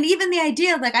and even the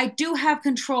idea of like I do have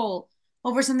control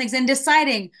over some things and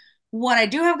deciding what I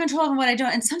do have control of and what I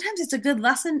don't. And sometimes it's a good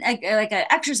lesson, like an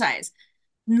exercise.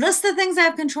 List the things I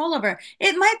have control over.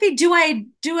 It might be, do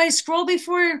I scroll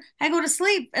before I go to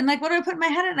sleep? And like, what do I put in my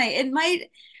head at night? It might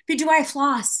be, do I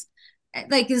floss?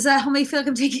 Like, is that how I feel like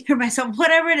I'm taking care of myself?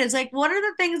 Whatever it is, like, what are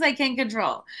the things I can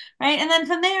control? Right. And then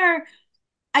from there,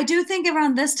 I do think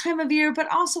around this time of year, but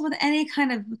also with any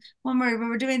kind of when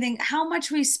we're doing things, how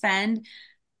much we spend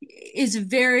is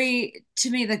very, to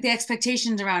me, like the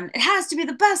expectations around it has to be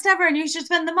the best ever and you should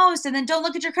spend the most, and then don't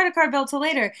look at your credit card bill till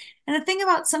later. And the thing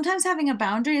about sometimes having a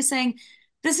boundary is saying,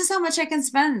 this is how much I can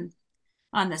spend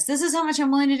on this. This is how much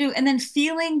I'm willing to do. And then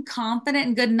feeling confident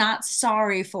and good, not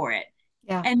sorry for it.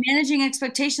 Yeah. And managing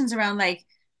expectations around like,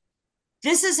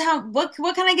 this is how, what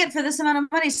can I get for this amount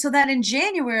of money, so that in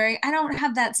January I don't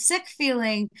have that sick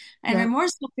feeling and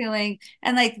remorseful feeling.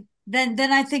 And like then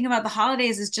I think about the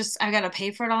holidays is just I got to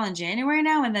pay for it all in January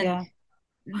now, and then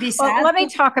be sad. Well, let me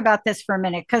talk about this for a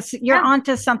minute, because you're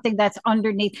onto something that's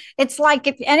underneath. It's like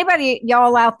if anybody,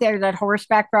 y'all out there that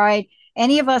horseback ride,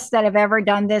 any of us that have ever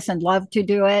done this and love to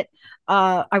do it,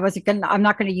 I'm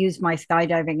not going to use my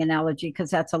skydiving analogy because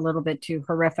that's a little bit too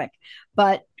horrific.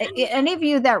 But any of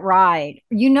you that ride,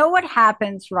 you know what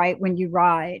happens, right? When you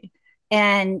ride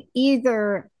and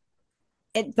either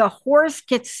the horse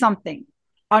gets something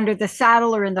under the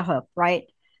saddle or in the hoof, right?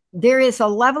 There is a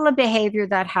level of behavior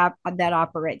that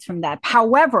operates from that.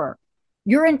 However,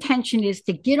 your intention is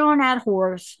to get on that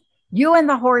horse. You and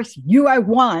the horse, you are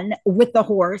one with the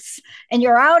horse, and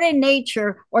you're out in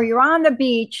nature or you're on the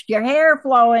beach, your hair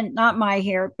flowing, not my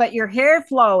hair, but your hair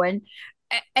flowing.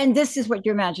 And this is what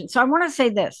you imagine. So I want to say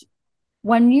this.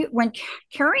 When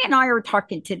Kari and I are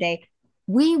talking today,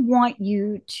 we want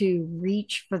you to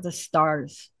reach for the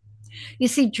stars. You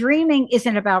see, dreaming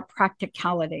isn't about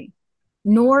practicality,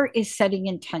 nor is setting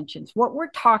intentions. What we're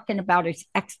talking about is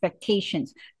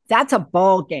expectations. That's a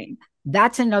ball game.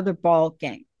 That's another ball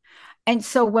game. And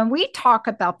so when we talk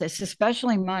about this,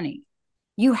 especially money,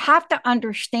 you have to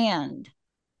understand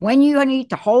when you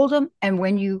need to hold them and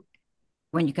when you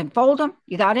can fold them.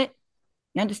 You got it?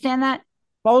 You understand that?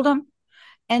 Fold them.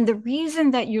 And the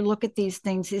reason that you look at these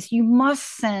things is you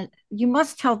must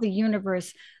tell the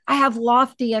universe, I have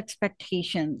lofty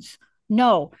expectations.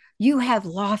 No, you have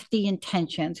lofty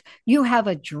intentions. You have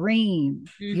a dream,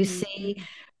 you see,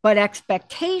 but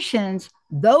expectations,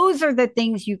 those are the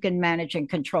things you can manage and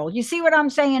control. You see what I'm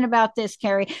saying about this,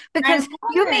 Kari? Because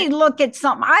you may look at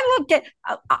something.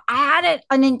 I had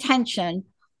an intention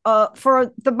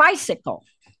for the bicycle,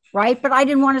 right? But I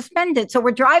didn't want to spend it. So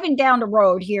we're driving down the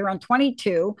road here on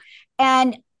 22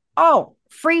 and,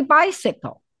 free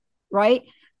bicycle, right?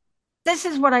 This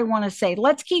is what I want to say.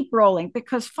 Let's keep rolling,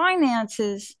 because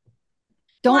finances,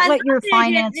 don't let your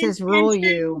finances rule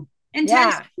you.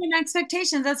 Intention and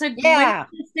expectations. That's a great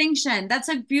distinction. That's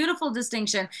a beautiful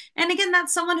distinction. And again,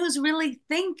 that's someone who's really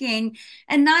thinking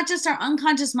and not just our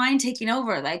unconscious mind taking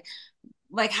over, like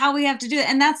how we have to do it.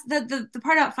 And that's the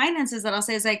part about finances that I'll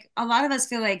say is like, a lot of us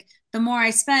feel like the more I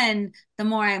spend, the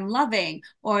more I'm loving,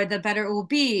 or the better it will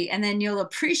be. And then you'll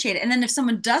appreciate it. And then if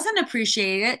someone doesn't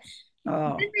appreciate it,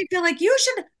 then they feel like you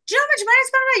should, do you know how much money I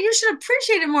spent on that? You should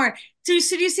appreciate it more. So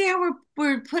do you see how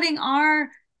we're putting our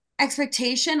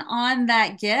expectation on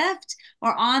that gift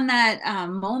or on that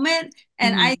moment?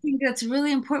 And I think that's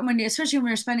really important when you, especially when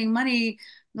you're spending money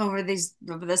over this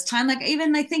time, like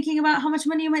even like thinking about how much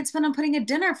money you might spend on putting a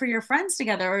dinner for your friends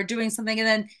together or doing something. And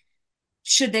then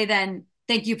should they then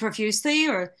thank you profusely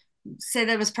or say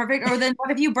that it was perfect? Or then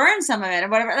what if you burn some of it or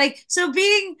whatever? Like, so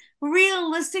being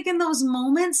realistic in those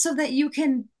moments so that you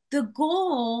can, the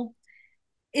goal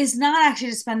is not actually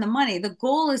to spend the money. The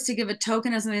goal is to give a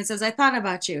token of something that says, I thought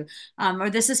about you. Or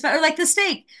this is, or like the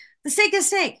steak. The steak is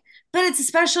steak, but it's a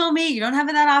special meat. You don't have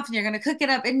it that often. You're going to cook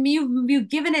it up and you've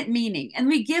given it meaning. And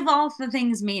we give all the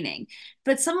things meaning.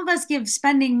 But some of us give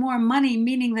spending more money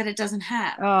meaning that it doesn't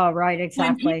have. Oh, right,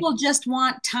 exactly. When people just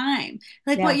want time.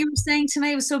 Like what you were saying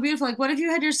tonight was so beautiful. Like, what if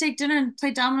you had your steak dinner and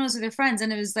played dominoes with your friends?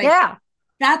 And it was like,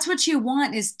 that's what you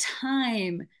want is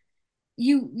time.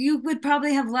 You would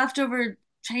probably have leftover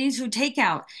Chinese food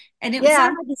takeout. And it was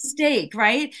not about the steak,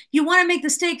 right? You want to make the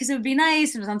steak because it would be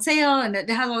nice and it was on sale and it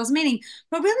has all this meaning.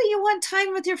 But really you want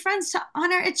time with your friends to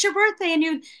honor it's your birthday.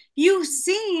 And you've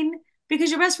seen,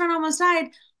 because your best friend almost died,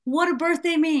 what a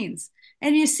birthday means.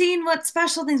 And you've seen what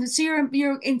special things. So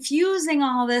you're infusing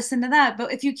all this into that.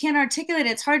 But if you can't articulate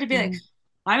it, it's hard to be like,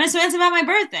 why am I so anxious about my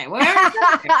birthday? Like,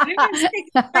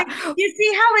 you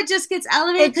see how it just gets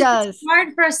elevated? It does. It's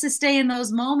hard for us to stay in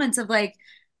those moments of like,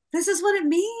 this is what it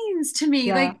means to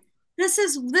me. Like, this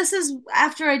is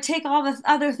after I take all the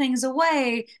other things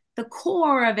away, the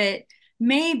core of it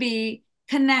may be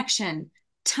connection,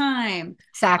 time.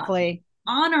 Exactly.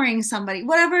 Honoring somebody,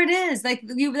 whatever it is. Like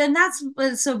and that's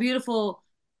what's so beautiful.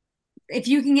 If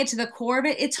you can get to the core of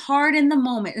it, it's hard in the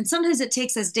moment. And sometimes it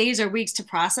takes us days or weeks to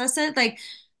process it. Like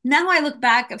now I look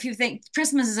back a few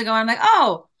Christmases ago, I'm like,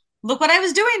 oh, look what I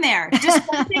was doing there. Just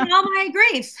all my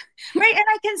grief. Right. And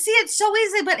I can see it so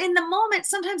easily, but in the moment,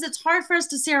 sometimes it's hard for us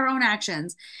to see our own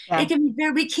actions. It can be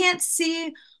we can't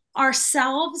see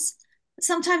ourselves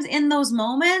sometimes in those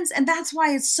moments. And that's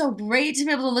why it's so great to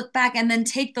be able to look back and then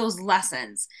take those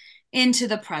lessons into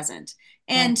the present.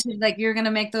 And to like, you're going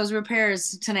to make those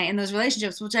repairs tonight in those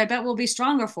relationships, which I bet will be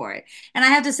stronger for it. And I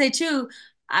have to say too,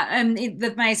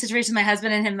 with my situation, my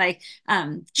husband and him, like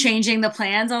changing the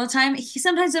plans all the time.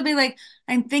 Sometimes he'll be like,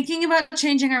 I'm thinking about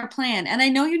changing our plan. And I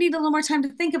know you need a little more time to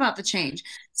think about the change.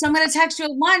 So I'm going to text you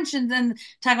at lunch and then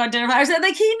talk about dinner. I said,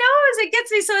 like, he knows it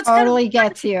gets me. So it's totally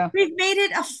gets you. We've made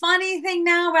it a funny thing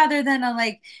now rather than a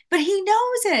like, but he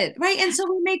knows it. Right. And so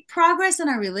we make progress in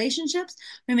our relationships.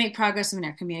 We make progress in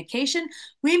our communication.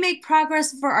 We make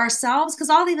progress for ourselves. Cause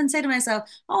I'll even say to myself,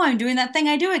 oh, I'm doing that thing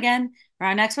I do again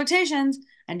around expectations.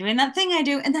 I'm doing that thing I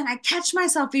do. And then I catch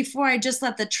myself before I just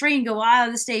let the train go out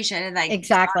of the station. And like,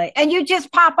 exactly. And you just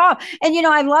pop off. And, you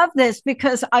know, I love this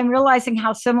because I'm realizing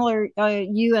how similar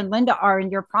you and Linda are in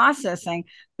your processing,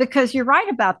 because you're right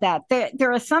about that.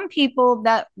 There are some people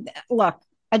that, look,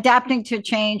 adapting to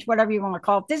change, whatever you want to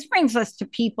call it. This brings us to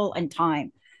people and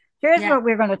time. Here's what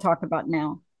we're going to talk about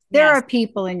now. There are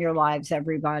people in your lives,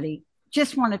 everybody.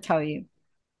 Just want to tell you.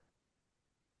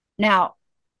 Now,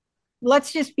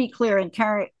 let's just be clear, and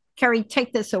Kari,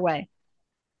 take this away.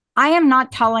 I am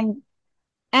not telling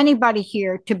anybody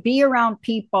here to be around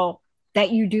people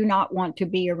that you do not want to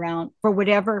be around for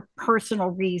whatever personal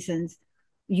reasons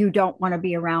you don't want to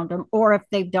be around them, or if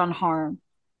they've done harm.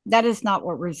 That is not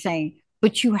what we're saying.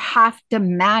 But you have to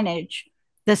manage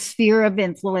the sphere of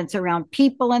influence around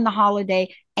people in the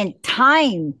holiday, and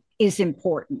time is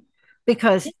important,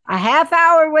 because a half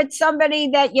hour with somebody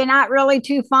that you're not really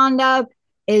too fond of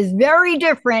is very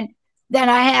different than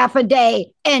a half a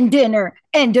day and dinner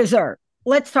and dessert.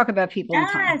 Let's talk about people and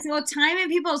time. Well, time and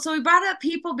people. So we brought up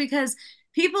people because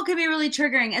people can be really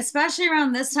triggering, especially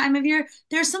around this time of year.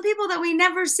 There's some people that we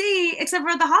never see except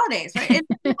for the holidays, right? And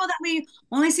people that we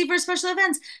only see for special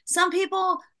events. Some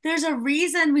people, there's a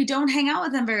reason we don't hang out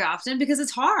with them very often because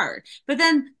it's hard. But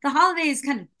then the holidays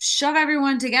kind of shove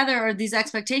everyone together, or these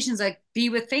expectations like be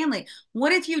with family.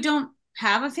 What if you don't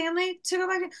have a family to go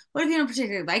back to? What if you don't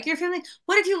particularly like your family?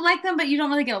 What if you like them but you don't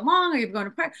really get along, or you're going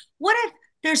to prayer? What if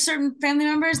there's certain family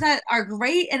members that are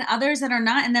great and others that are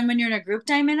not, and then when you're in a group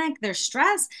dynamic there's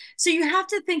stress? So you have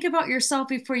to think about yourself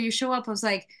before you show up. I was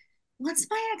like, what's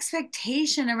my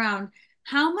expectation around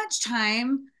how much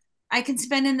time I can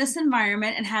spend in this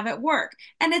environment and have it work?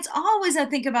 And it's always, I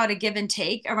think, about a give and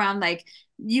take around like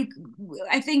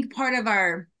I think part of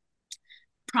our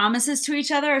promises to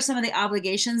each other are some of the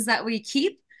obligations that we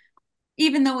keep.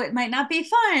 even though it might not be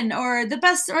fun or the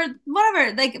best or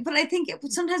whatever. Like, but I think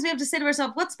sometimes we have to say to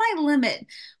ourselves, what's my limit?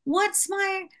 What's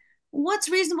my, what's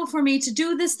reasonable for me to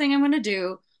do this thing I'm going to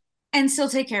do and still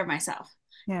take care of myself?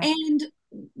 Yeah. And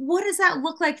what does that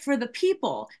look like for the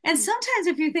people? And sometimes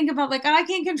if you think about like, oh, I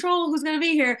can't control who's going to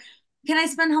be here. Can I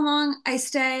spend how long I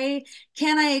stay?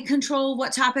 Can I control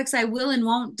what topics I will and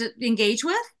won't engage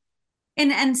with?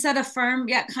 And set a firm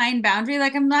yet kind boundary.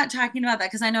 Like I'm not talking about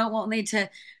that because I know it won't lead to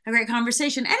a great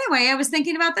conversation. Anyway, I was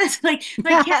thinking about this, like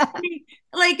because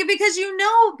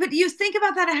but you think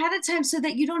about that ahead of time so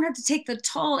that you don't have to take the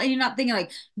toll and you're not thinking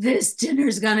like this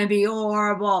dinner's gonna be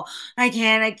horrible. I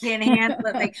can't handle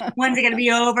it. Like when's it gonna be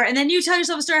over? And then you tell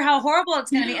yourself a story how horrible it's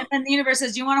gonna be, and then the universe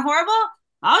says, "Do you want a horrible?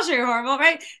 I'll show you horrible."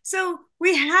 Right? So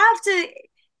we have to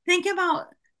think about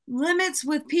limits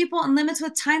with people and limits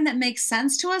with time that makes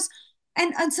sense to us.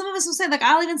 And some of us will say, like,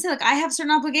 I'll even say, like, I have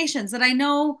certain obligations that I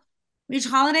know each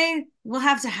holiday will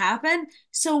have to happen.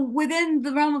 So within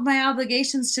the realm of my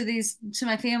obligations to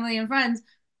my family and friends,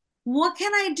 what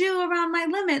can I do around my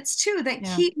limits too that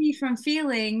keep me from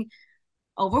feeling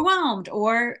overwhelmed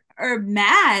or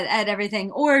mad at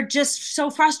everything or just so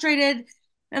frustrated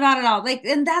about it all? Like,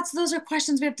 and those are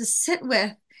questions we have to sit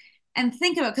with and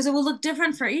think about because it will look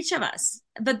different for each of us.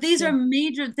 But these are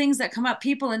major things that come up,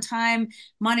 people and time,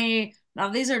 money. Now,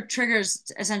 these are triggers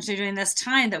essentially during this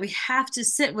time that we have to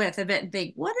sit with a bit and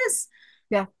think, what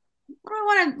do I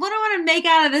want to make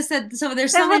out of this? So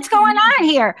there's so what's going on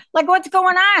here? Like, what's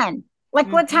going on? Like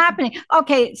what's happening?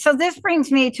 Okay, so this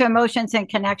brings me to emotions and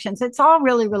connections. It's all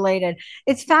really related.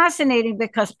 It's fascinating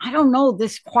because I don't know,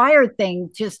 this choir thing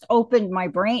just opened my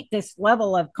brain, this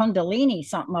level of kundalini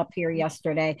something up here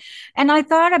yesterday. And I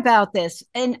thought about this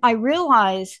and I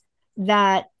realized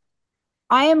that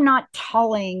I'm not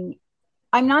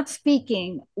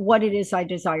speaking what it is I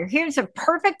desire. Here's a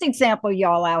perfect example,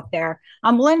 y'all out there.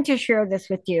 I'm willing to share this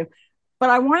with you. But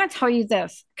I want to tell you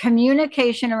this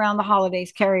communication around the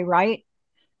holidays, Kari, right?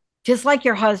 Just like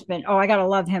your husband. Oh, I got to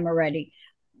love him already.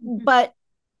 But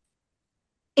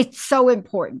it's so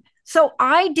important. So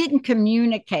I didn't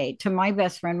communicate to my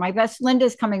best friend.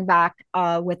 Linda's coming back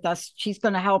with us. She's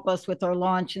going to help us with our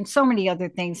launch and so many other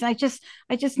things. And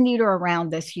I just need her around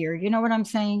this year. You know what I'm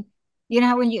saying? You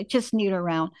know, when you just need her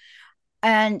around.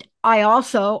 And I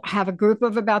also have a group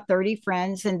of about 30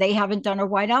 friends, and they haven't done a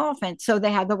white elephant. So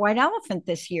they had the white elephant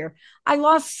this year. I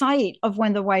lost sight of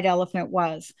when the white elephant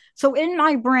was. So in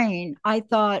my brain, I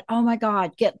thought, oh my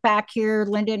God, get back here.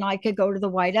 Linda and I could go to the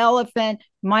white elephant.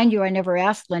 Mind you, I never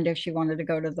asked Linda if she wanted to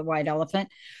go to the white elephant.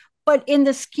 But in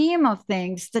the scheme of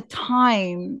things,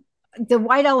 the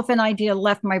white elephant idea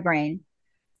left my brain.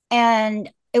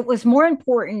 And it was more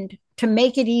important to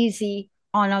make it easy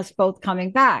on us both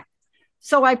coming back.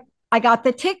 So I got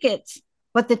the tickets,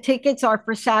 but the tickets are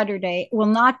for Saturday, will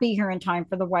not be here in time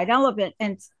for the white elephant.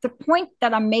 And the point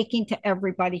that I'm making to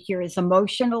everybody here is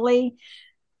emotionally,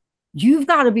 you've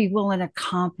got to be willing to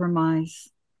compromise.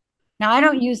 Now, I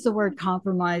don't use the word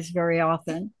compromise very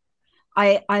often.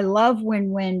 I love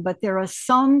win-win, but there are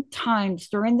some times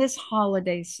during this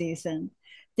holiday season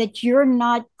that you're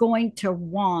not going to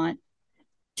want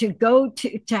to go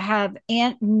to have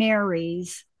Aunt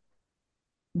Mary's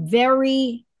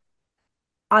very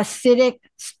acidic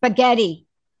spaghetti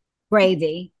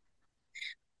gravy,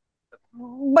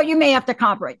 but you may have to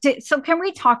compromise. So can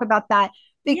we talk about that?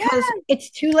 Because it's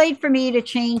too late for me to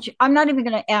change. I'm not even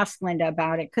going to ask Linda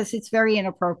about it because it's very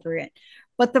inappropriate.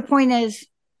 But the point is,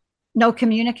 no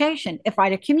communication. If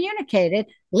I'd have communicated,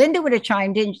 Linda would have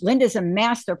chimed in. Linda's a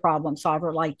master problem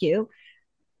solver like you.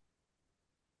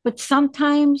 But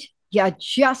sometimes you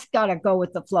just got to go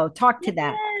with the flow. Talk to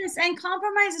that. Yes, and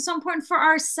compromise is so important for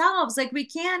ourselves. Like we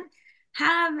can't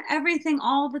have everything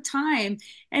all the time.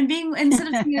 And instead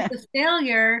of seeing it as a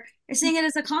failure, seeing it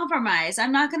as a compromise.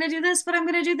 I'm not going to do this, but I'm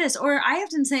going to do this. Or I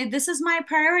often say, this is my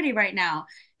priority right now.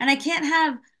 And I can't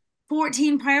have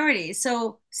 14 priorities.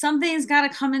 So something's got to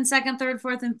come in second, third,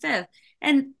 fourth, and fifth.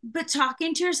 But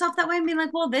talking to yourself that way and being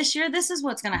like, well, this year, this is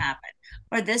what's going to happen.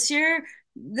 Or this year,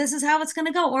 this is how it's going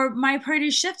to go. Or my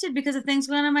priorities shifted because of things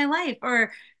going on in my life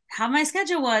or how my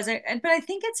schedule was. But I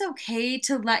think it's okay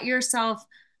to let yourself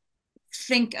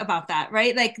think about that,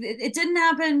 right? Like it didn't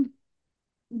happen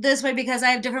this way because I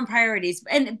have different priorities.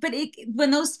 But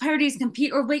when those priorities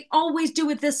compete, or we always do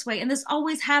it this way, and this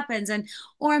always happens,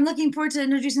 or I'm looking forward to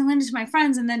introducing Linda to my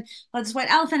friends, and then this white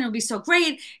elephant, it'll be so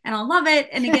great, and I'll love it.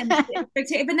 And again, but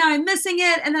now I'm missing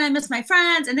it, and then I miss my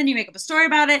friends, and then you make up a story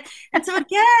about it. And so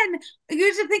again, you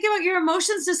have to think about your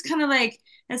emotions, just kind of like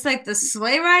it's like the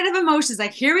sleigh ride of emotions.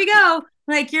 Like here we go.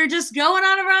 Like you're just going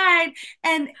on a ride,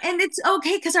 and it's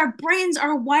okay because our brains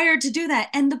are wired to do that.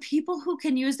 And the people who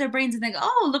can use their brains and think,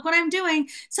 oh, look what I'm doing.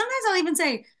 Sometimes I'll even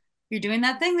say, you're doing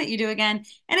that thing that you do again.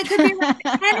 And it could be around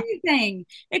anything.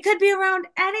 It could be around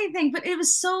anything. But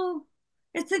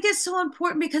I think it's so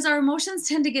important because our emotions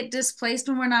tend to get displaced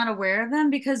when we're not aware of them,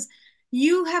 because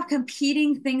you have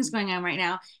competing things going on right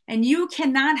now, and you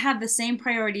cannot have the same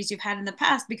priorities you've had in the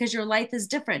past because your life is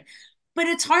different. But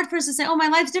it's hard for us to say, oh, my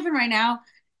life's different right now.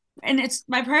 And it's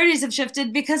my priorities have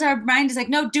shifted, because our mind is like,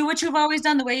 no, do what you've always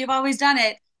done the way you've always done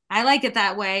it. I like it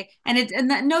that way.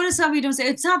 Notice how we don't say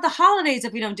it's not the holidays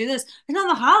if we don't do this. It's not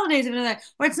the holidays if we do that,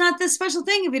 or it's not this special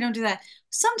thing if we don't do that.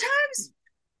 Sometimes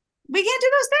we can't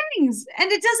do those things, and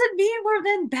it doesn't mean we're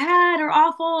then bad or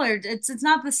awful, or it's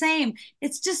not the same.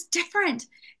 It's just different.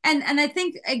 And I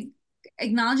think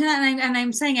acknowledging that, and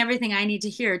I'm saying everything I need to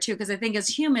hear too, because I think as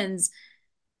humans,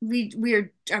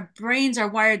 our brains are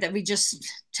wired that we just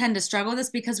tend to struggle with this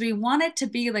because we want it to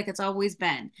be like it's always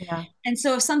been. Yeah. And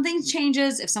so if something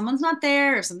changes, if someone's not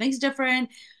there, if something's different,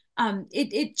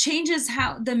 it changes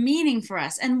how the meaning for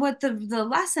us. And what the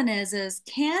lesson is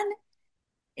can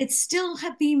it still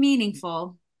be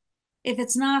meaningful if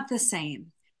it's not the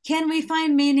same? Can we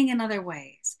find meaning in other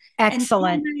ways?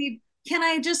 Excellent. And can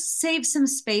I just save some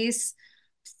space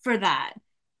for that?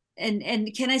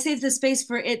 And can I save the space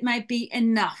for it might be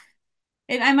enough?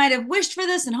 I might have wished for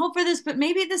this and hoped for this, but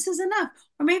maybe this is enough.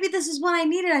 Or maybe this is what I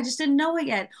needed. I just didn't know it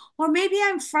yet. Or maybe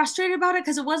I'm frustrated about it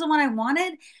because it wasn't what I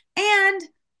wanted, and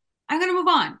I'm going to move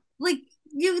on. Like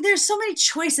there's so many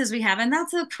choices we have. And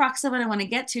that's the crux of what I want to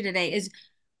get to today is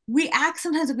we act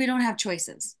sometimes like we don't have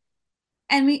choices.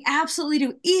 And we absolutely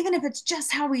do, even if it's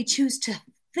just how we choose to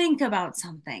think about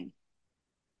something.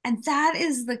 And that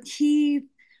is the key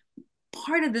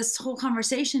part of this whole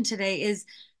conversation today is,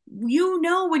 when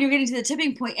you're getting to the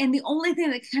tipping point, and the only thing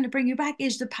that can kind of bring you back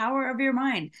is the power of your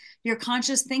mind, your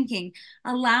conscious thinking,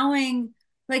 allowing,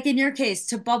 like in your case,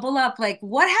 to bubble up, like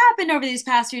what happened over these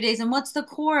past few days and what's the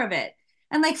core of it.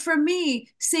 And like for me,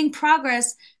 seeing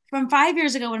progress from 5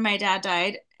 years ago when my dad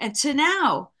died and to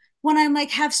now, when I'm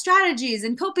like have strategies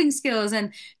and coping skills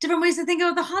and different ways to think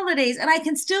about the holidays, and I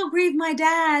can still grieve my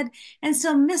dad and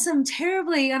still miss him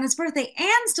terribly on his birthday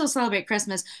and still celebrate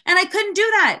Christmas. And I couldn't do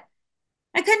that.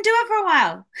 I couldn't do it for a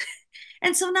while.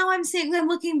 And so now I'm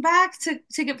looking back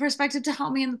to get perspective to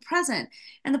help me in the present.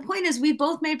 And the point is, we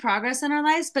both made progress in our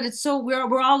lives, but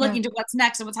we're all looking to what's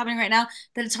next and what's happening right now,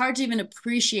 that it's hard to even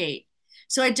appreciate.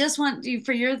 So I just want you,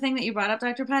 for your thing that you brought up,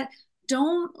 Dr. Pat,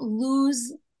 don't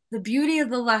lose the beauty of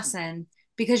the lesson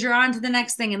because you're on to the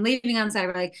next thing and leaving on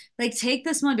Saturday. Like take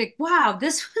this one, like, wow,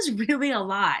 this was really a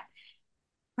lot.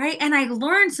 Right. And I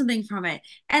learned something from it.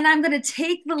 And I'm going to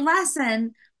take the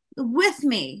lesson with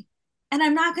me, and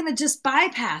I'm not going to just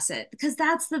bypass it, because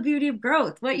that's the beauty of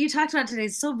growth. What you talked about today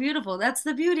is so beautiful. That's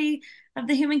the beauty of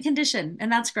the human condition, and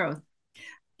that's growth.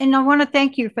 And I want to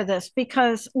thank you for this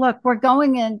because, look, we're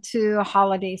going into a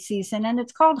holiday season, and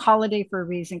it's called holiday for a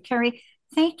reason. Kari,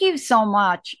 thank you so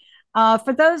much.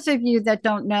 For those of you that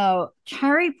don't know,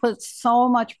 Kari puts so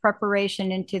much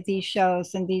preparation into these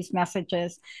shows and these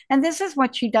messages. And this is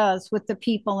what she does with the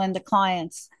people and the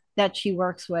clients that she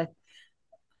works with.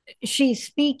 She's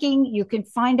speaking. You can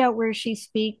find out where she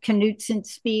speaks,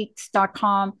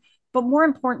 KnutsonSpeaks.com. But more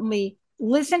importantly,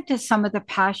 listen to some of the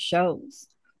past shows.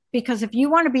 Because if you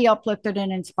want to be uplifted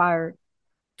and inspired,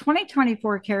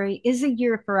 2024, Kari, is a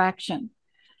year for action.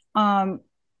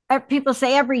 People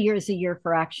say every year is a year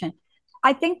for action.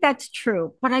 I think that's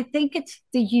true, but I think it's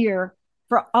the year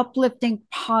for uplifting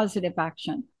positive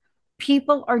action.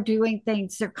 People are doing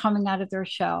things, they're coming out of their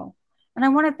shell. And I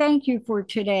want to thank you for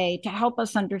today to help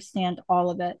us understand all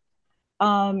of it.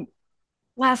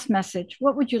 Last message,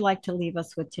 what would you like to leave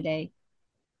us with today?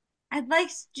 I'd like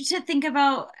you to think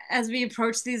about, as we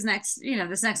approach this next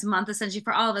month, essentially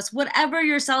for all of us, whatever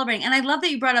you're celebrating. And I love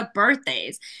that you brought up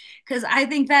birthdays, because I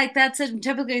think that that's a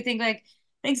typically think like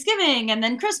Thanksgiving and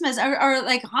then Christmas or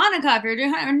like Hanukkah, if you're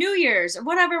doing, or New Year's or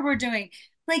whatever we're doing,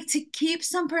 like to keep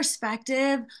some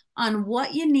perspective on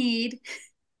what you need,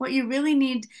 what you really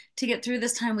need to get through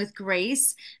this time with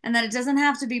grace, and that it doesn't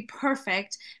have to be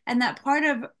perfect. And that part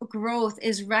of growth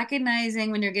is recognizing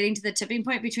when you're getting to the tipping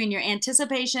point between your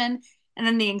anticipation and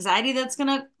then the anxiety that's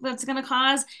gonna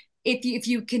cause if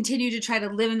you continue to try to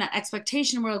live in that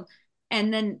expectation world,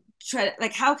 and then try to,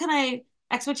 like, how can I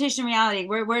expectation and reality,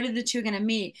 where did the two gonna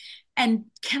meet? And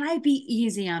can I be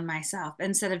easy on myself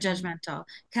instead of judgmental?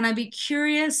 Can I be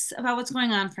curious about what's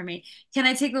going on for me? Can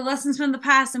I take the lessons from the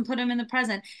past and put them in the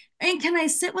present? And can I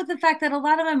sit with the fact that a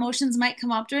lot of emotions might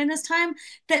come up during this time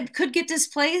that could get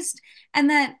displaced, and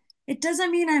that it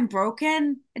doesn't mean I'm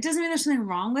broken. It doesn't mean there's something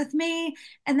wrong with me,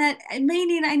 and that I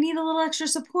need a little extra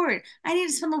support. I need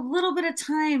to spend a little bit of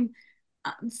time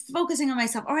focusing on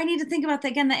myself, or I need to think about the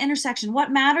intersection. What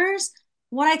matters?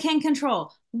 What I can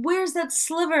control. Where's that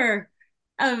sliver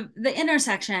of the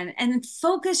intersection? And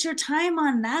focus your time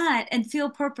on that and feel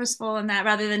purposeful in that,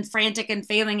 rather than frantic and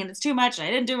failing and it's too much, I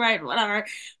didn't do right, whatever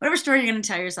story you're going to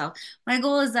tell yourself. My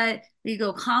goal is that we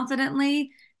go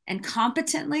confidently and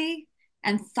competently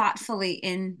and thoughtfully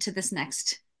into this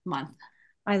next month.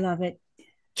 I love it.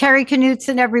 Kari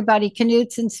Knutson, everybody.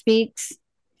 Knutson Speaks.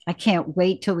 I can't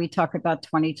wait till we talk about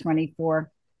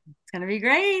 2024. It's going to be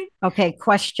great. Okay,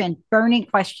 burning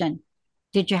question.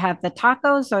 Did you have the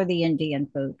tacos or the Indian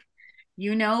food?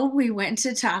 We went to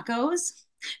tacos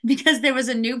because there was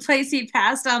a new place he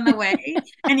passed on the way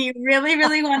and he really,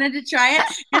 really wanted to try it.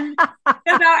 And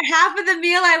about half of the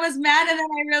meal I was mad, and then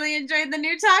I really enjoyed the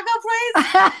new taco place.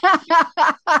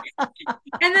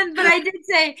 But I did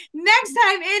say, next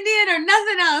time Indian or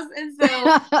nothing else. And so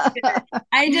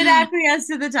I did acquiesce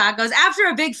to the tacos after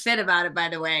a big fit about it, by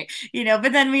the way,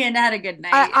 but then we had a good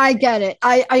night. I get it.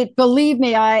 I believe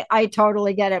me, I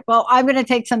totally get it. Well, I'm going to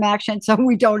take some action so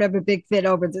we don't have a big fit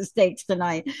over the steaks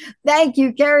tonight. Thank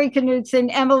you, Kari Knutson.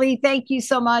 Emily, thank you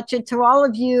so much. And to all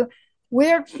of you,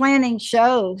 we're planning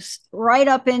shows right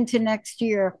up into next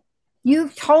year.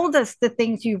 You've told us the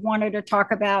things you wanted to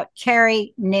talk about.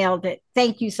 Kari nailed it.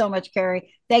 Thank you so much,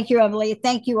 Kari. Thank you, Emily.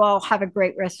 Thank you all. Have a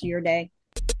great rest of your day.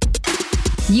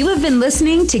 You have been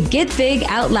listening to Get Big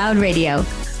Out Loud Radio,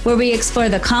 where we explore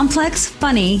the complex,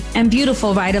 funny, and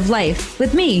beautiful ride of life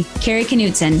with me, Kari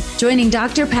Knutson, joining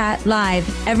Dr. Pat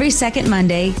live every second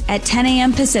Monday at 10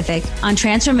 a.m. Pacific on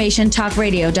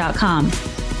TransformationTalkRadio.com.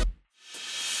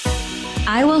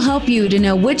 I will help you to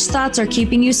know which thoughts are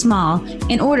keeping you small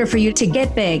in order for you to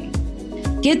get big.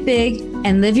 Get big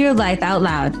and live your life out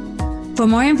loud. For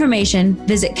more information,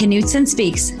 visit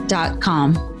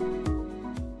KnutsonSpeaks.com.